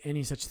that there's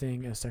any such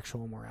thing as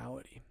sexual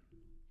immorality.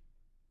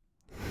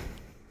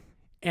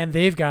 And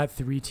they've got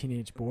 3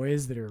 teenage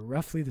boys that are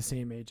roughly the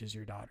same age as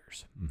your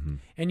daughters. Mm-hmm.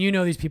 And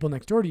these people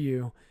next door to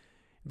you,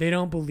 they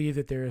don't believe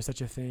that there is such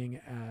a thing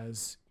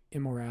as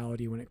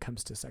immorality when it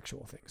comes to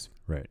sexual things.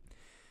 Right.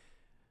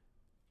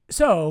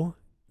 So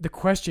the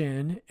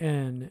question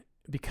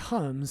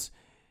becomes,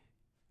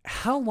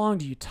 how long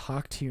do you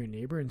talk to your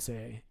neighbor and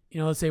say,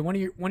 let's say one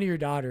of your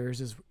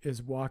daughters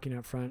is walking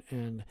up front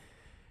and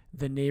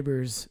the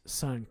neighbor's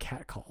son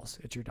catcalls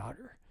at your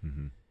daughter,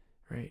 Mm-hmm.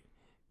 right?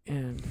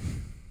 And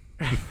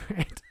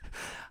right,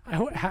 I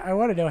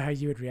want to know how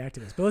you would react to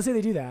this. But let's say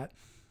they do that,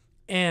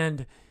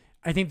 and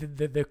I think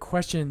that the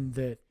question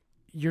that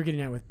you're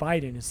getting at with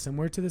Biden is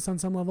similar to this on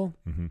some level.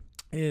 Mm-hmm.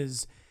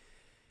 Is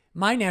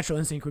my natural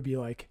instinct would be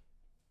like,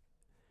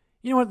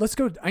 you know what?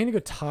 I'm gonna go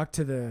talk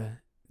to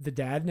the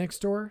dad next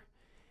door,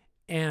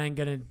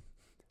 and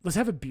let's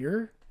have a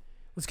beer.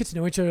 Let's get to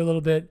know each other a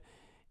little bit,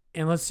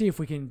 and let's see if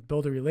we can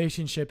build a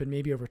relationship. And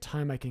maybe over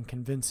time, I can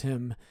convince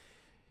him,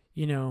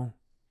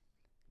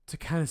 to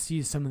kind of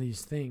see some of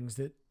these things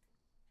that,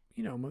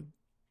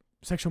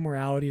 sexual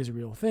morality is a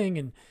real thing,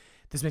 and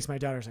this makes my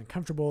daughters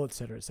uncomfortable, et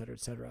cetera, et cetera, et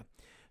cetera.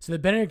 So the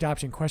Benedict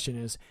option question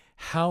is,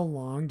 how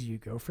long do you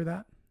go for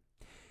that?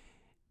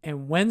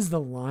 And when's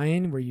the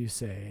line where you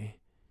say,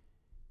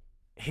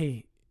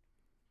 hey,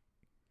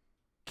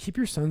 keep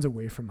your sons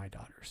away from my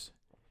daughters.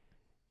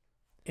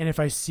 And if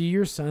I see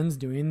your sons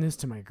doing this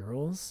to my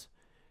girls,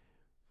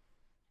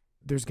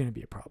 there's going to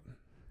be a problem.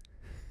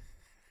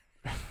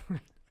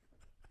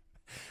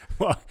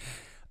 Well,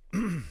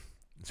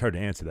 it's hard to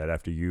answer that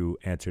after you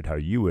answered how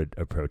you would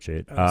approach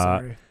it.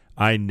 Sorry.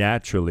 I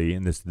naturally,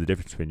 and this is the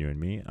difference between you and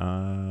me,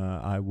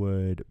 I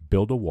would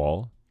build a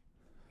wall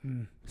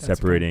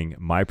separating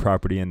my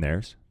property and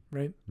theirs.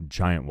 Right.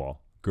 Giant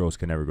wall. Girls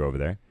can never go over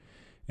there.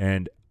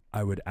 And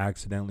I would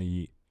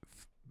accidentally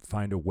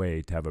find a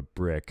way to have a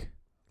brick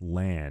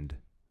land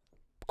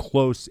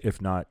close, if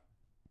not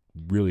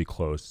really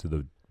close to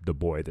the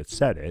boy that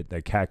said it,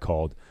 that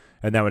catcalled,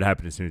 and that would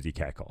happen as soon as he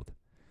catcalled.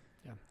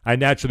 Yeah. I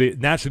naturally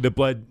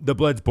the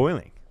blood's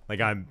boiling. Like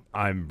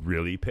I'm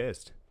really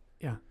pissed.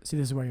 Yeah. See,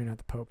 this is why you're not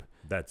the Pope.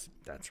 That's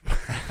why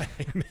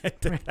I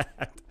meant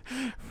that.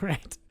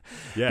 Right.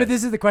 Yeah. But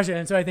this is the question.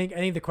 And so I think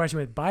the question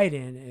with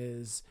Biden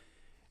is,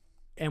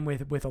 and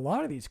with a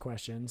lot of these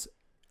questions,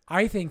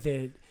 I think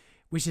that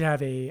we should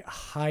have a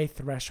high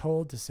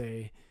threshold to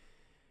say,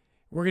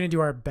 we're going to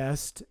do our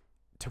best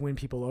to win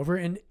people over.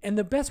 And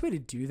the best way to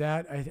do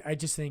that, I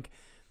just think,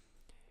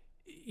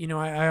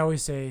 I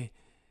always say,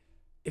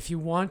 if you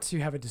want to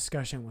have a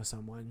discussion with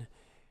someone,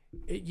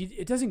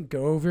 it doesn't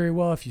go very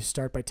well if you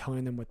start by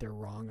telling them what they're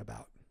wrong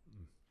about.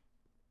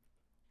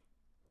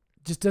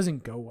 It just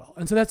doesn't go well.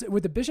 And so that's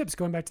with the bishops,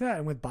 going back to that,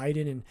 and with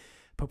Biden and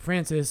Pope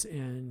Francis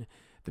and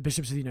the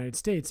bishops of the United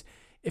States.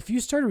 If you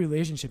start a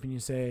relationship and you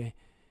say,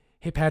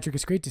 hey, Patrick,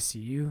 it's great to see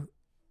you.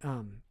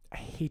 I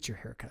hate your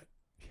haircut.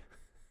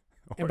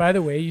 And by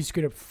the way, you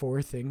screwed up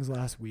 4 things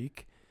last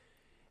week.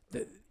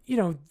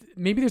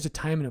 Maybe there's a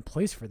time and a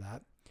place for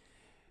that.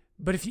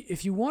 But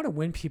if you want to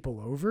win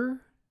people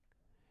over,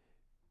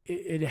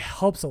 it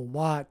helps a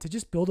lot to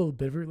just build a little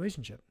bit of a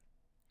relationship.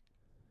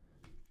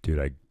 Dude,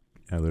 I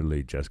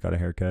literally just got a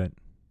haircut,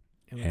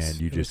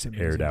 and you just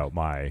aired out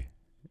my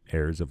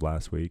errors of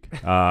last week.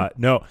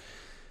 No,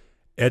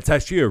 it's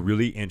actually a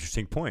really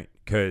interesting point,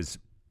 because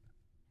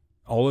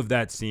all of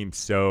that seems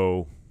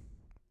so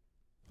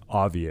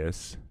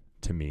obvious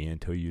to me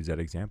until you use that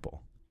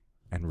example.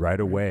 And right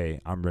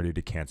away, I'm ready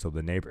to cancel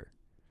the neighbor.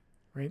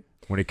 Right.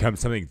 When it comes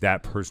to something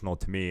that personal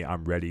to me,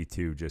 I'm ready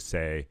to just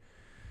say,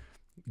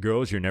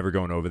 girls, you're never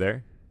going over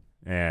there.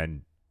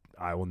 And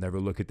I will never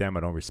look at them. I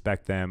don't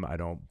respect them. I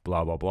don't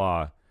blah, blah,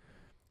 blah.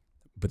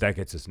 But that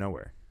gets us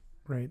nowhere.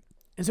 Right.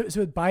 And so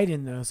with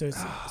Biden, though, so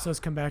let's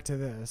come back to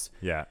this.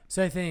 Yeah.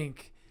 So I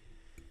think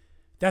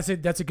that's a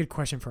good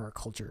question for our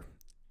culture.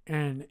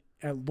 And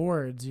at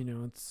Lourdes,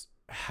 it's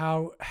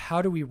how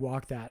do we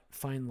walk that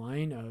fine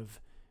line of,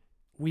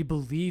 we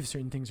believe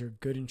certain things are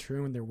good and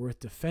true and they're worth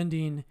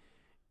defending,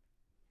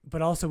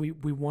 but also we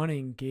want to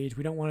engage.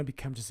 We don't want to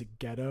become just a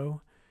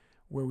ghetto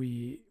where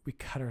we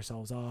cut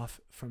ourselves off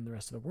from the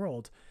rest of the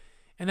world.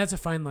 And that's a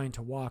fine line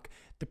to walk.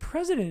 The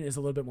president is a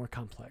little bit more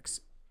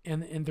complex.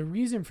 And the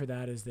reason for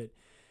that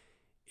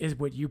is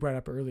what you brought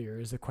up earlier,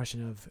 is the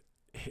question of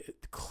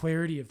the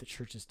clarity of the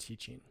church's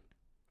teaching.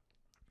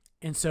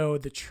 And so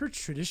the church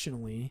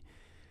traditionally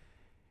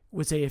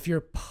would say, if you're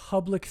a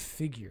public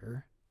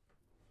figure,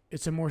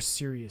 it's a more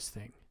serious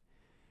thing.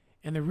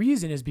 And the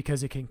reason is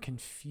because it can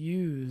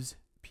confuse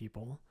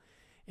people.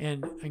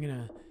 And I'm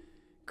going to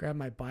grab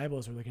my Bible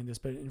as we're looking at this,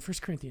 but in 1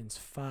 Corinthians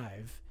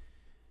 5,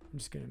 I'm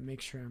just going to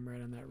make sure I'm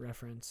right on that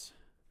reference.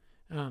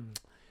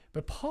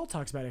 But Paul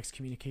talks about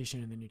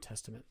excommunication in the New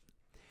Testament.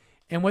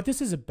 And what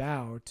this is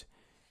about,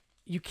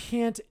 you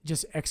can't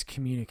just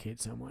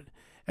excommunicate someone.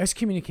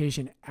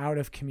 Excommunication, out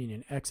of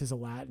communion. Ex is a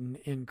Latin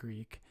and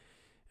Greek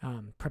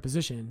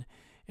preposition,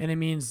 and it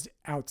means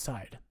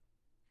outside.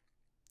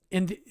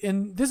 And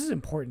this is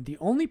important. The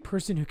only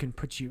person who can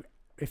put you,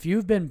 if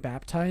you've been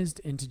baptized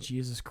into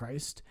Jesus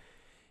Christ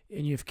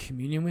and you have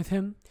communion with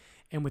him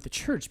and with the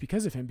church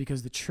because of him,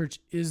 because the church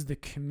is the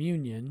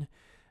communion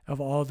of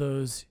all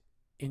those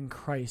in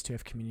Christ who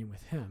have communion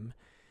with him,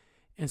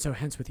 and so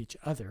hence with each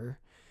other,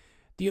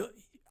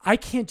 I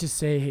can't just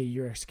say, hey,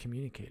 you're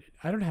excommunicated.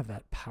 I don't have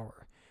that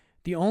power.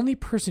 The only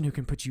person who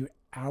can put you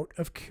out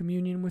of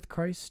communion with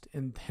Christ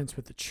and hence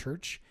with the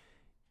church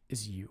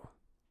is you.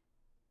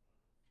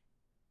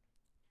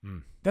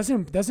 That's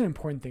an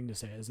important thing to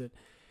say, is that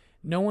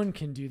no one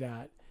can do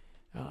that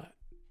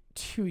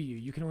to you.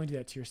 You can only do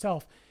that to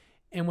yourself.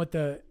 And what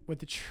the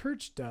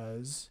church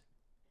does,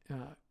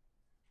 I'm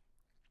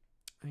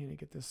going to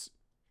get this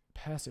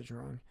passage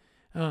wrong.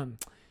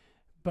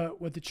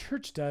 But what the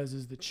church does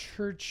is the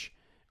church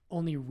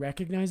only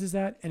recognizes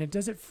that, and it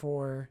does it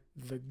for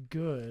the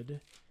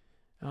good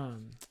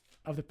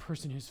of the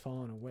person who's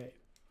fallen away.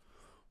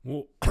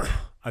 Well,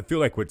 I feel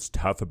like what's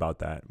tough about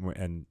that,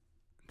 and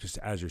just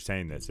as you're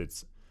saying this,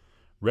 it's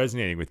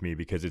resonating with me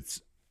because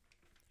it's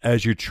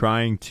as you're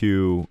trying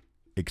to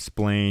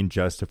explain,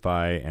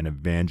 justify, and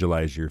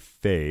evangelize your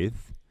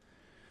faith,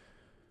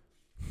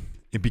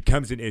 it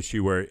becomes an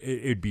issue where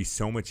it'd be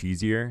so much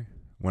easier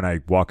when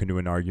I walk into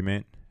an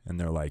argument and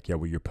they're like, yeah,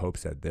 well, your Pope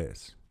said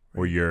this,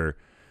 or your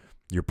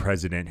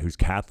president who's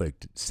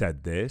Catholic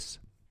said this.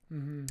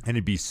 And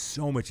it'd be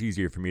so much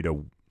easier for me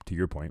to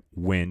your point,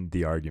 win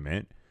the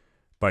argument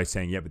by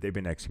saying, yeah, but they've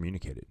been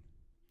excommunicated.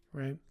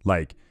 Right.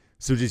 Like,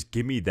 so just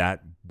give me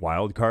that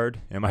wild card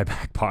in my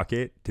back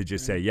pocket to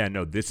just say, yeah,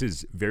 no, this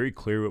is very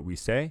clear what we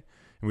say,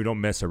 and we don't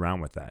mess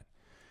around with that.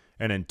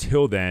 And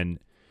until then,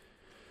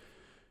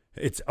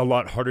 it's a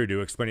lot harder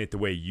to explain it the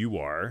way you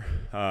are,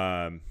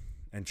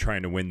 and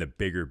trying to win the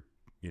bigger,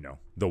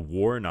 the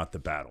war, not the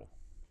battle.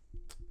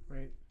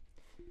 Right.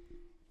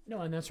 No,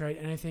 and that's right.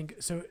 And I think,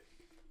 so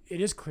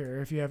it is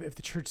clear if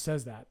the church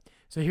says that.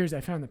 So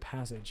I found the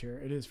passage here.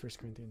 It is 1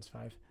 Corinthians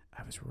 5.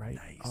 I was right.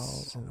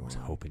 Nice. I was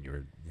hoping you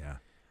were, yeah.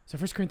 So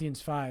 1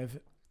 Corinthians 5,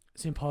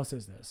 St. Paul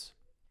says this,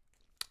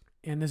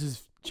 and this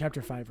is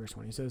chapter 5, verse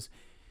 1. He says,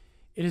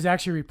 it is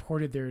actually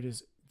reported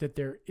that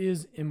there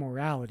is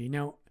immorality.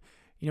 Now,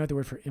 you know what the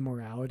word for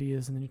immorality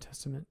is in the New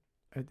Testament?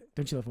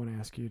 Don't you love when I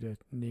ask you to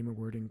name a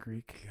word in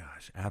Greek?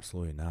 Gosh,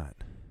 absolutely not.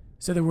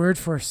 So the word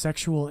for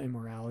sexual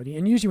immorality,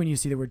 and usually when you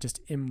see the word just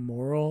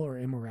immoral or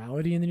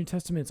immorality in the New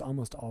Testament, it's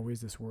almost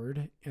always this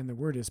word, and the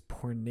word is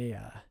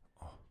porneia.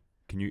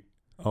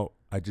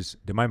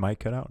 Did my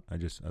mic cut out? I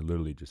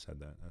literally just said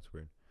that. That's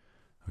weird.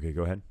 Okay,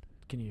 go ahead.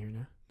 Can you hear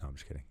now? No, I'm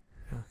just kidding.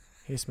 Oh.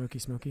 Hey,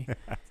 Smokey.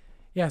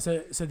 Yeah,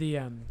 so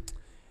the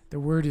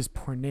word is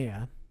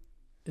porneia.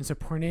 And so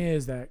porneia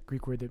is that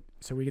Greek word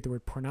so we get the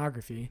word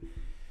pornography.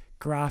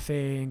 Graphe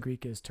in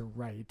Greek is to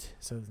write.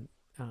 So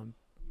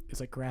it's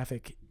like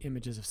graphic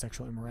images of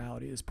sexual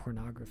immorality is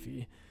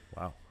pornography.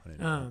 Wow. I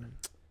didn't know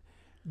that.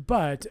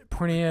 But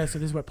porneia, so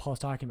this is what Paul's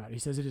talking about. He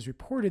says it is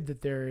reported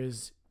that there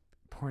is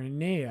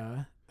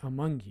porneia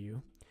among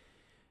you,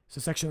 so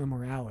sexual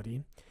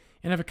immorality,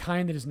 and of a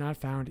kind that is not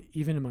found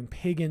even among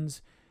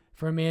pagans,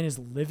 for a man is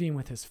living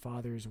with his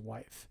father's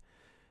wife.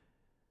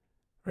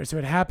 Right. So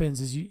what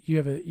happens is you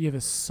have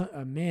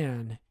a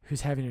man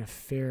who's having an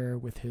affair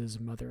with his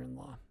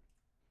mother-in-law.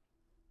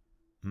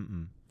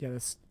 Yeah,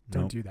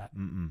 don't do that.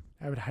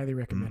 I would highly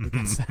recommend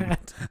against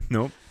that.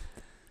 Nope.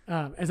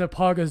 As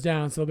Paul goes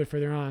down, it's a little bit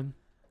further on,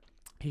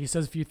 he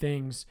says a few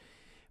things,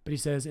 but he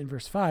says in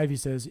verse 5, he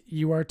says,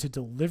 you are to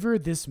deliver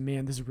this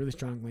man. This is really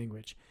strong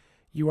language.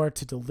 You are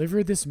to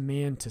deliver this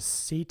man to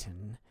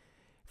Satan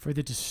for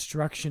the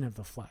destruction of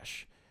the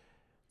flesh.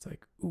 It's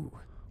like, ooh,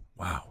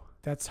 wow,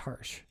 that's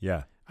harsh.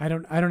 Yeah, I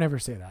don't ever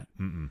say that.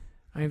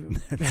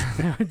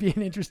 That would be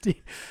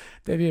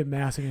that'd be a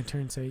mass. I'm going to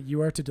turn and say,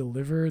 you are to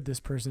deliver this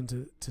person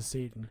to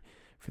Satan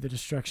for the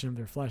destruction of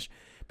their flesh.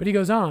 But he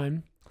goes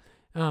on,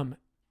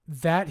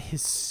 that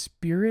his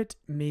spirit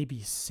may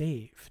be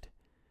saved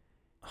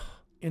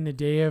in the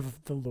day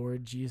of the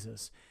Lord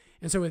Jesus.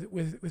 And so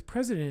with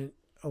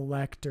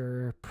President-elect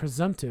or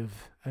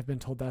presumptive, I've been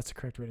told that's the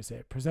correct way to say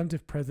it,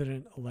 presumptive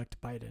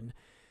President-elect Biden,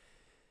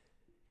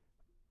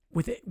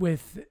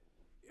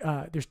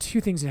 there's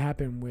two things that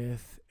happen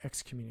with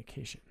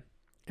excommunication.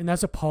 And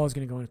that's what Paul is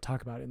going to go on to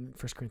talk about in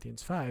 1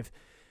 Corinthians 5,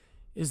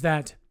 is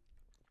that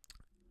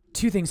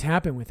two things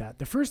happen with that.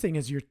 The first thing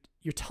is you're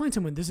telling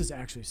someone this is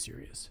actually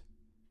serious.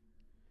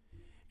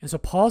 And so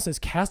Paul says,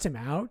 cast him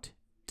out,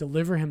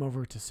 deliver him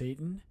over to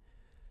Satan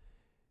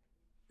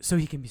so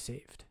he can be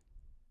saved.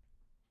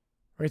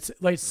 Right? It's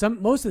like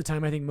most of the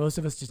time, I think most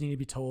of us just need to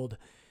be told,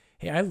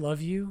 hey, I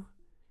love you.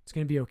 It's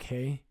going to be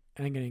okay.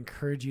 And I'm going to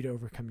encourage you to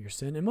overcome your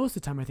sin. And most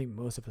of the time, I think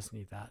most of us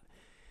need that.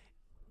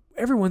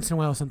 Every once in a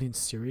while, something's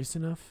serious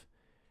enough,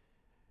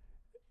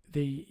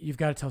 you've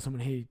got to tell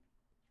someone, hey,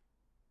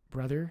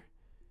 brother,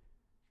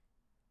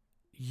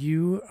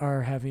 you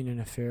are having an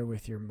affair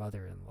with your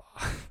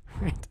mother-in-law,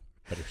 right?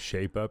 Better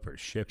shape up or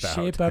ship out.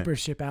 Shape up or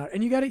ship out.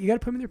 And you got to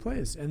put them in their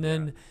place. And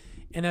then,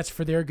 and that's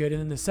for their good.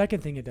 And then the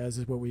second thing it does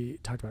is what we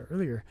talked about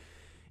earlier.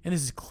 And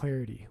this is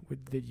clarity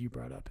that you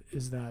brought up,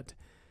 is that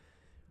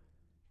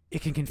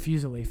it can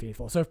confuse a lay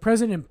faithful. So if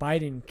President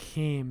Biden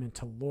came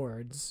into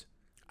Lourdes,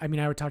 I mean,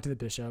 I would talk to the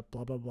bishop,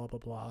 blah, blah, blah, blah,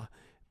 blah.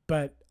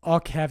 But all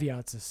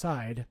caveats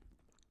aside,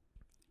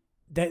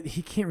 that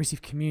he can't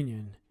receive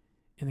communion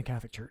in the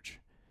Catholic Church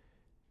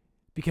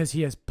because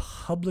he has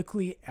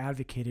publicly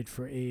advocated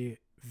for a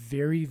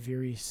very,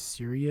 very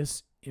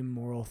serious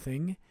immoral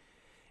thing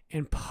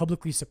and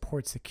publicly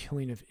supports the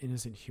killing of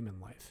innocent human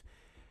life.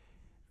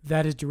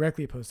 That is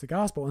directly opposed to the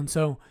gospel. And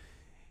so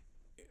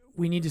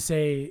we need to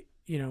say,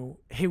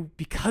 hey,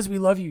 because we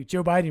love you,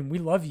 Joe Biden, we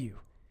love you.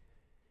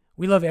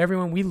 We love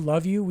everyone. We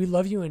love you. We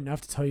love you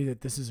enough to tell you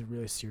that this is a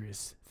really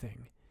serious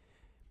thing.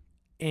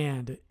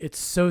 And it's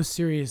so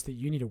serious that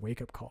you need a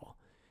wake-up call.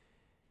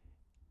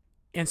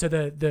 And so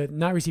the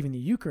not receiving the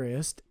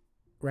Eucharist,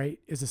 right,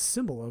 is a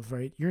symbol of,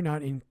 right, you're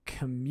not in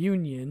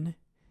communion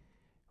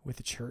with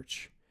the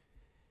church.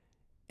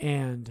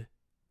 And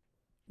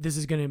this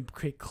is going to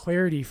create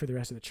clarity for the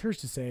rest of the church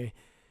to say,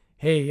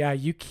 hey, yeah,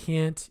 you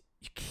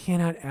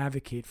cannot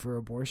advocate for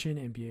abortion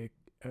and be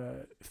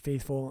a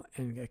faithful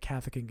and a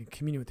Catholic and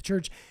communion with the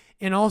church.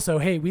 And also,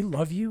 hey, we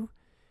love you.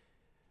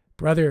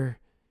 Brother,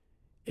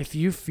 if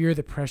you fear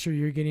the pressure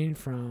you're getting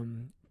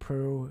from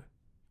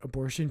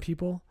pro-abortion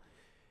people,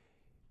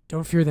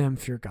 don't fear them,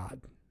 fear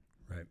God.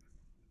 Right.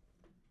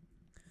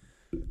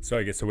 So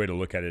I guess the way to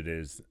look at it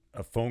is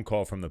a phone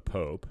call from the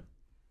Pope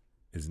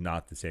is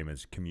not the same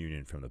as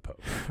communion from the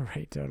Pope.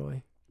 Right,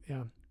 totally.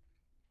 Yeah.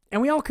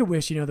 And we all could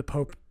wish, the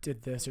Pope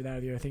did this or that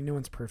or the other thing. No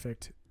one's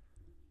perfect.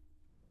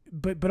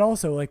 But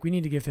also, like, we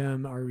need to give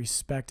him our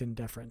respect and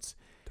deference.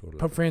 Totally.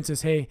 Pope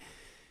Francis, hey,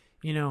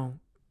 and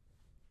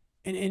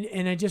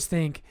I just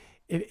think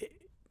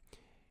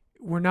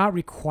we're not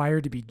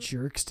required to be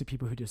jerks to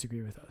people who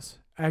disagree with us.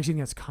 I actually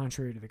think that's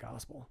contrary to the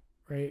gospel,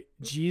 right?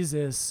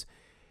 Jesus,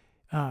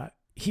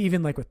 he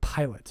even, like, with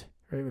Pilate,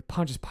 right? With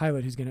Pontius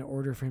Pilate, who's going to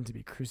order for him to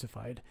be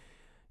crucified,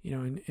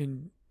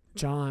 in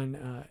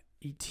John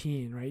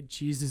 18, right?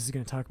 Jesus is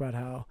going to talk about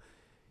how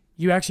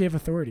you actually have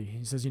authority.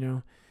 He says,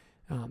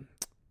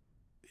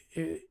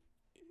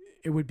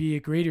 it would be a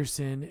greater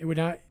sin. It would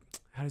not,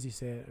 how does he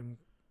say it? I'm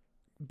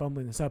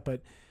bumbling this up,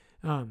 but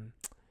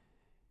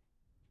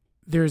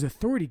there's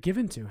authority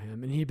given to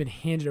him, and he had been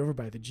handed over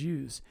by the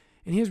Jews,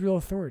 and he has real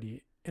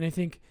authority. And I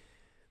think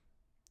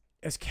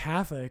as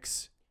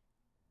Catholics,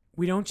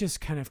 we don't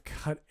just kind of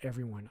cut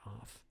everyone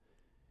off.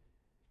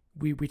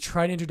 We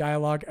try to enter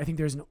dialogue. I think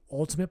there's an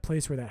ultimate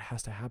place where that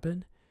has to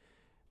happen.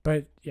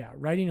 But yeah,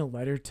 writing a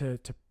letter to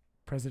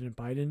President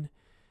Biden,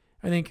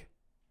 I think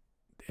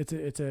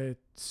it's a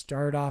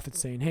start off. It's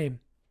saying, hey,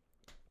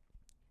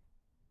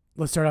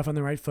 let's start off on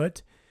the right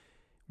foot.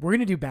 We're going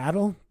to do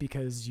battle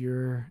because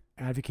you're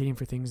advocating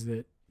for things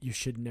that you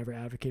should never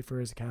advocate for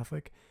as a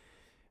Catholic.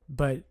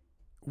 But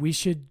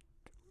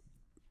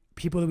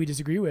people that we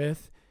disagree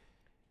with,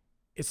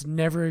 it's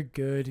never a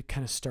good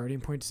kind of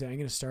starting point to say, I'm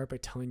going to start by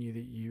telling you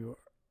that you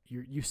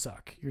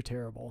suck. You're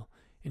terrible.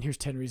 And here's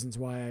 10 reasons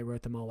why I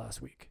wrote them all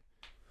last week.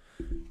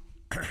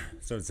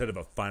 So instead of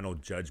a final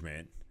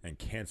judgment and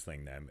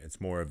canceling them, it's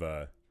more of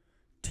a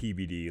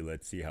TBD.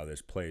 Let's see how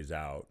this plays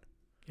out.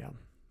 Yeah.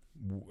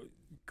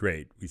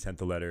 Great. We sent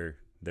the letter.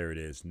 There it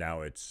is.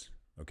 Now it's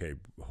okay.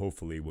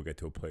 Hopefully we'll get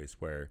to a place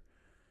where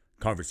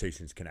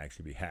conversations can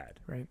actually be had.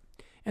 Right.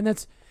 And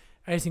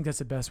I just think that's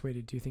the best way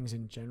to do things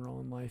in general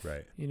in life.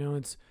 Right.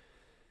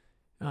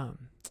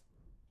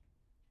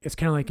 It's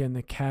kind of like in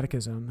the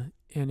catechism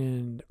and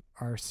in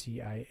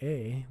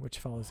RCIA, which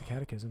follows the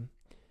catechism.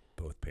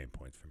 Both pain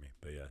points for me,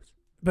 but yes.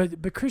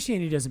 But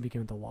Christianity doesn't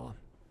begin with the law.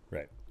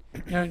 Right.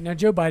 Now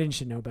Joe Biden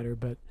should know better,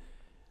 but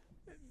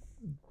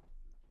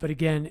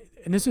again,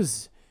 and this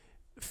was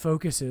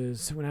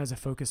Focus's, when I was a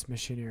Focus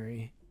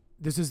missionary,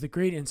 this is the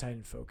great insight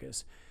in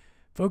Focus.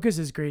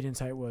 Focus's great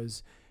insight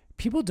was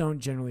people don't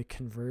generally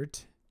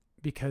convert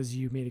because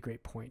you made a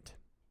great point.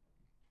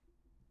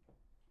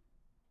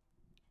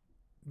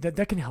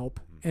 That can help.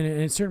 And at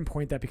a certain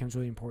point that becomes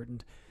really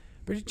important.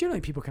 But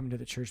generally people come into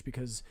the church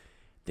because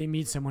they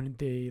meet someone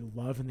they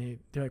love and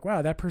they're like,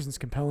 wow, that person's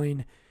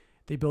compelling.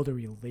 They build a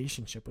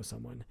relationship with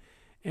someone.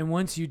 And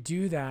once you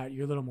do that,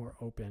 you're a little more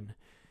open.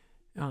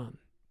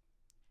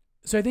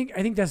 So I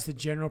think that's the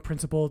general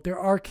principle. There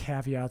are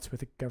caveats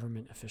with a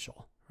government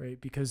official, right?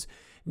 Because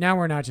now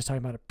we're not just talking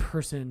about a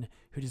person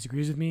who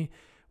disagrees with me.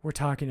 We're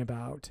talking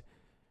about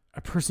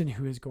a person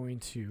who is going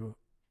to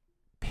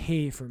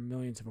pay for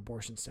millions of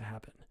abortions to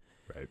happen.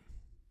 Right.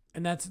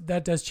 And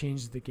that does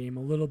change the game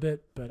a little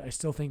bit, but I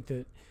still think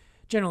that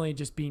generally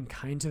just being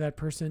kind to that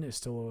person is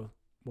still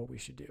what we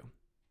should do.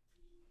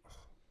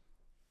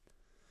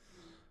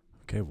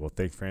 Okay, well,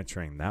 thanks for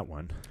answering that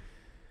one.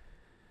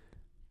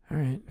 All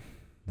right.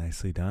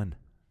 Nicely done.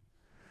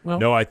 Well,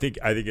 no, I think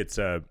it's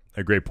a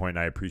great point.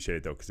 And I appreciate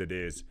it though, because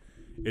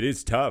it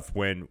is tough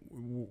when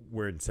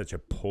we're in such a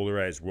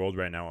polarized world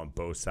right now on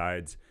both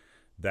sides.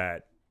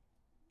 That,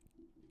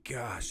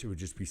 gosh, it would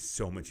just be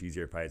so much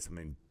easier if I had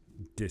something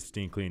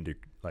distinctly and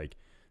like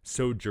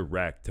so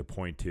direct to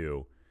point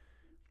to,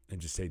 and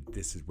just say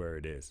this is where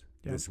it is.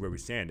 Yep. This is where we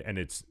stand, and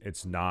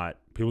it's not.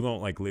 People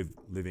don't like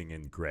living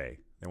in gray.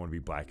 They want to be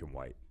black and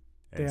white.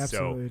 And they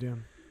absolutely do.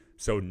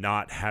 So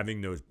not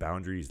having those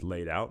boundaries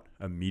laid out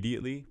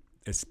immediately,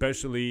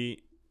 especially,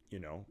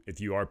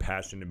 if you are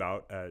passionate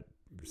about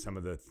some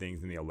of the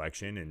things in the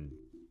election and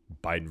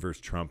Biden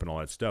versus Trump and all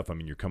that stuff. I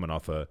mean, you're coming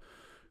off a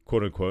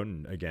quote unquote,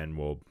 and again,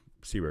 we'll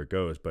see where it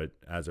goes. But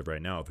as of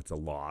right now, if it's a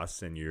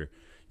loss and you're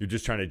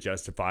just trying to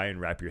justify and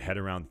wrap your head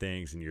around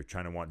things, and you're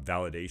trying to want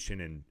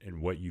validation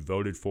in what you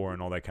voted for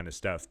and all that kind of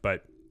stuff,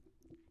 but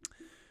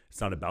it's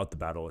not about the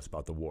battle, it's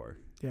about the war.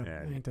 Yeah,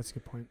 and, I think that's a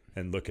good point.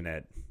 And looking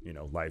at,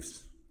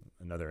 life's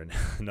another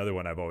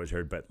one I've always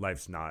heard, but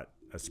life's not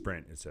a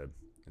sprint, it's a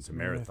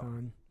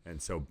marathon.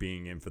 And so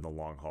being in for the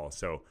long haul.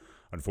 So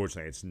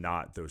unfortunately, it's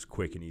not those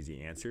quick and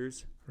easy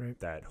answers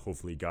that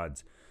hopefully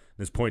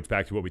this points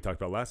back to what we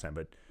talked about last time,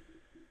 but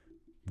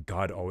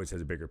God always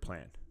has a bigger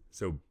plan.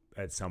 So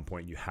at some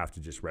point you have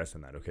to just rest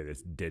on that. Okay,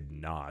 this did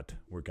not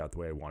work out the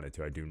way I wanted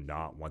to. I do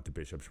not want the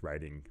bishops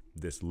writing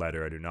this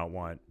letter. I do not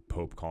want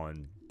Pope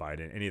calling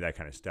Biden, any of that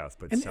kind of stuff.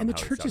 But and the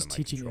church's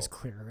teaching is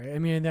clear, right? I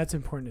mean, that's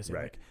important to say.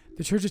 Right. Like,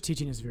 the church's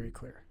teaching is very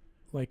clear.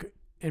 Like,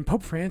 and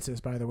Pope Francis,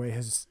 by the way,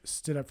 has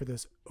stood up for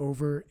this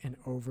over and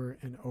over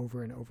and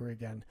over and over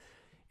again.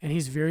 And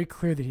he's very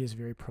clear that he is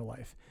very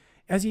pro-life.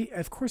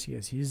 Of course he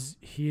is.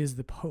 He is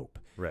the Pope.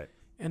 Right.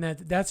 And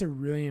that's a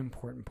really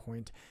important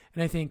point.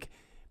 And I think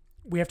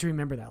we have to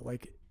remember that,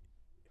 like,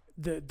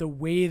 the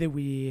way that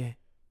we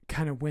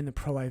kind of win the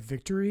pro-life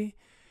victory,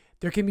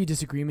 there can be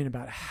disagreement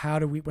about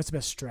what's the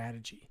best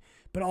strategy,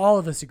 but all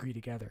of us agree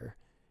together.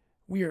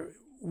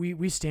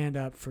 We stand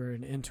up for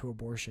an end to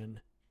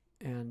abortion,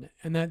 and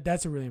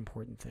that's a really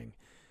important thing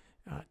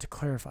to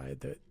clarify.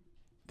 That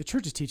the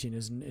church's teaching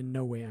is in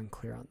no way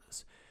unclear on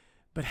this,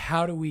 but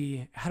how do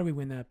we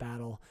win that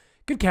battle?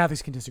 Good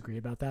Catholics can disagree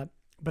about that,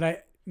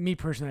 but me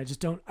personally,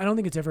 I don't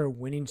think it's ever a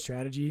winning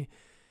strategy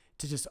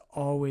to just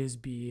always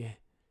be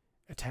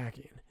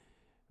attacking,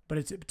 but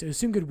it's to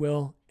assume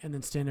goodwill and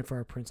then stand up for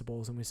our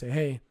principles. And we say,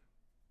 hey,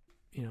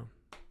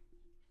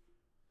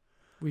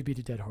 we beat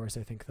a dead horse,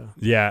 I think, though.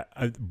 Yeah.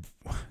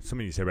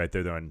 Something you said right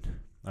there, though, and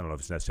I don't know if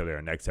it's necessarily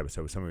our next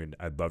episode, but something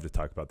I'd love to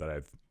talk about that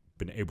I've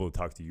been able to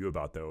talk to you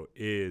about, though,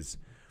 is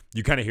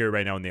you kind of hear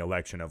right now in the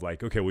election of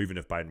like, okay, well, even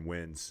if Biden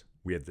wins,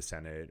 we have the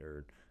Senate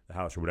or the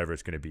House or whatever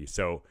it's going to be.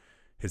 So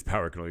his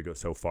power can only go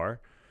so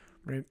far.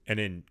 Right. And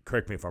then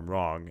correct me if I'm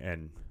wrong,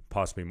 and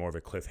possibly more of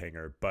a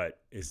cliffhanger, but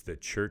is the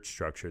church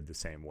structured the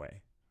same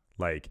way?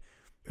 Like,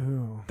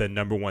 the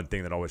number one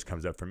thing that always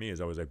comes up for me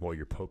is always like, well,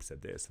 your Pope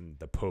said this, and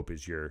the Pope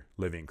is your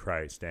living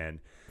Christ and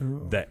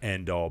the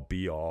end all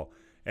be all.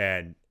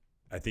 And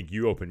I think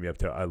you opened me up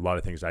to a lot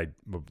of things I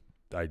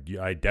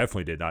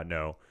definitely did not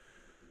know.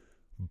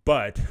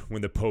 But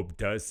when the Pope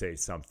does say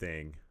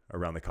something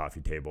around the coffee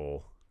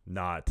table,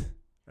 not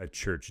a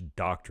church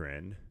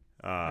doctrine,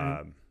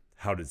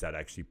 how does that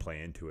actually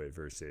play into it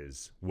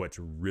versus what's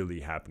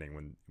really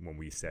happening when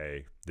we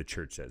say the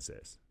church says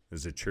this?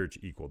 Does the church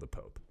equal the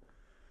Pope?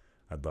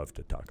 I'd love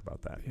to talk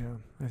about that. Yeah,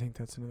 I think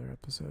that's another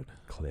episode.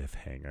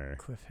 Cliffhanger.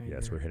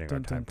 Yes, we're hitting our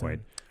time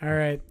point. All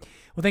right.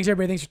 Well, thanks,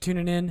 everybody. Thanks for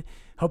tuning in.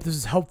 Hope this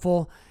is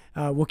helpful.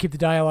 We'll keep the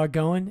dialogue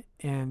going,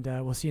 and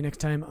we'll see you next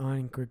time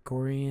on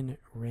Gregorian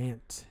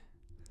Rant.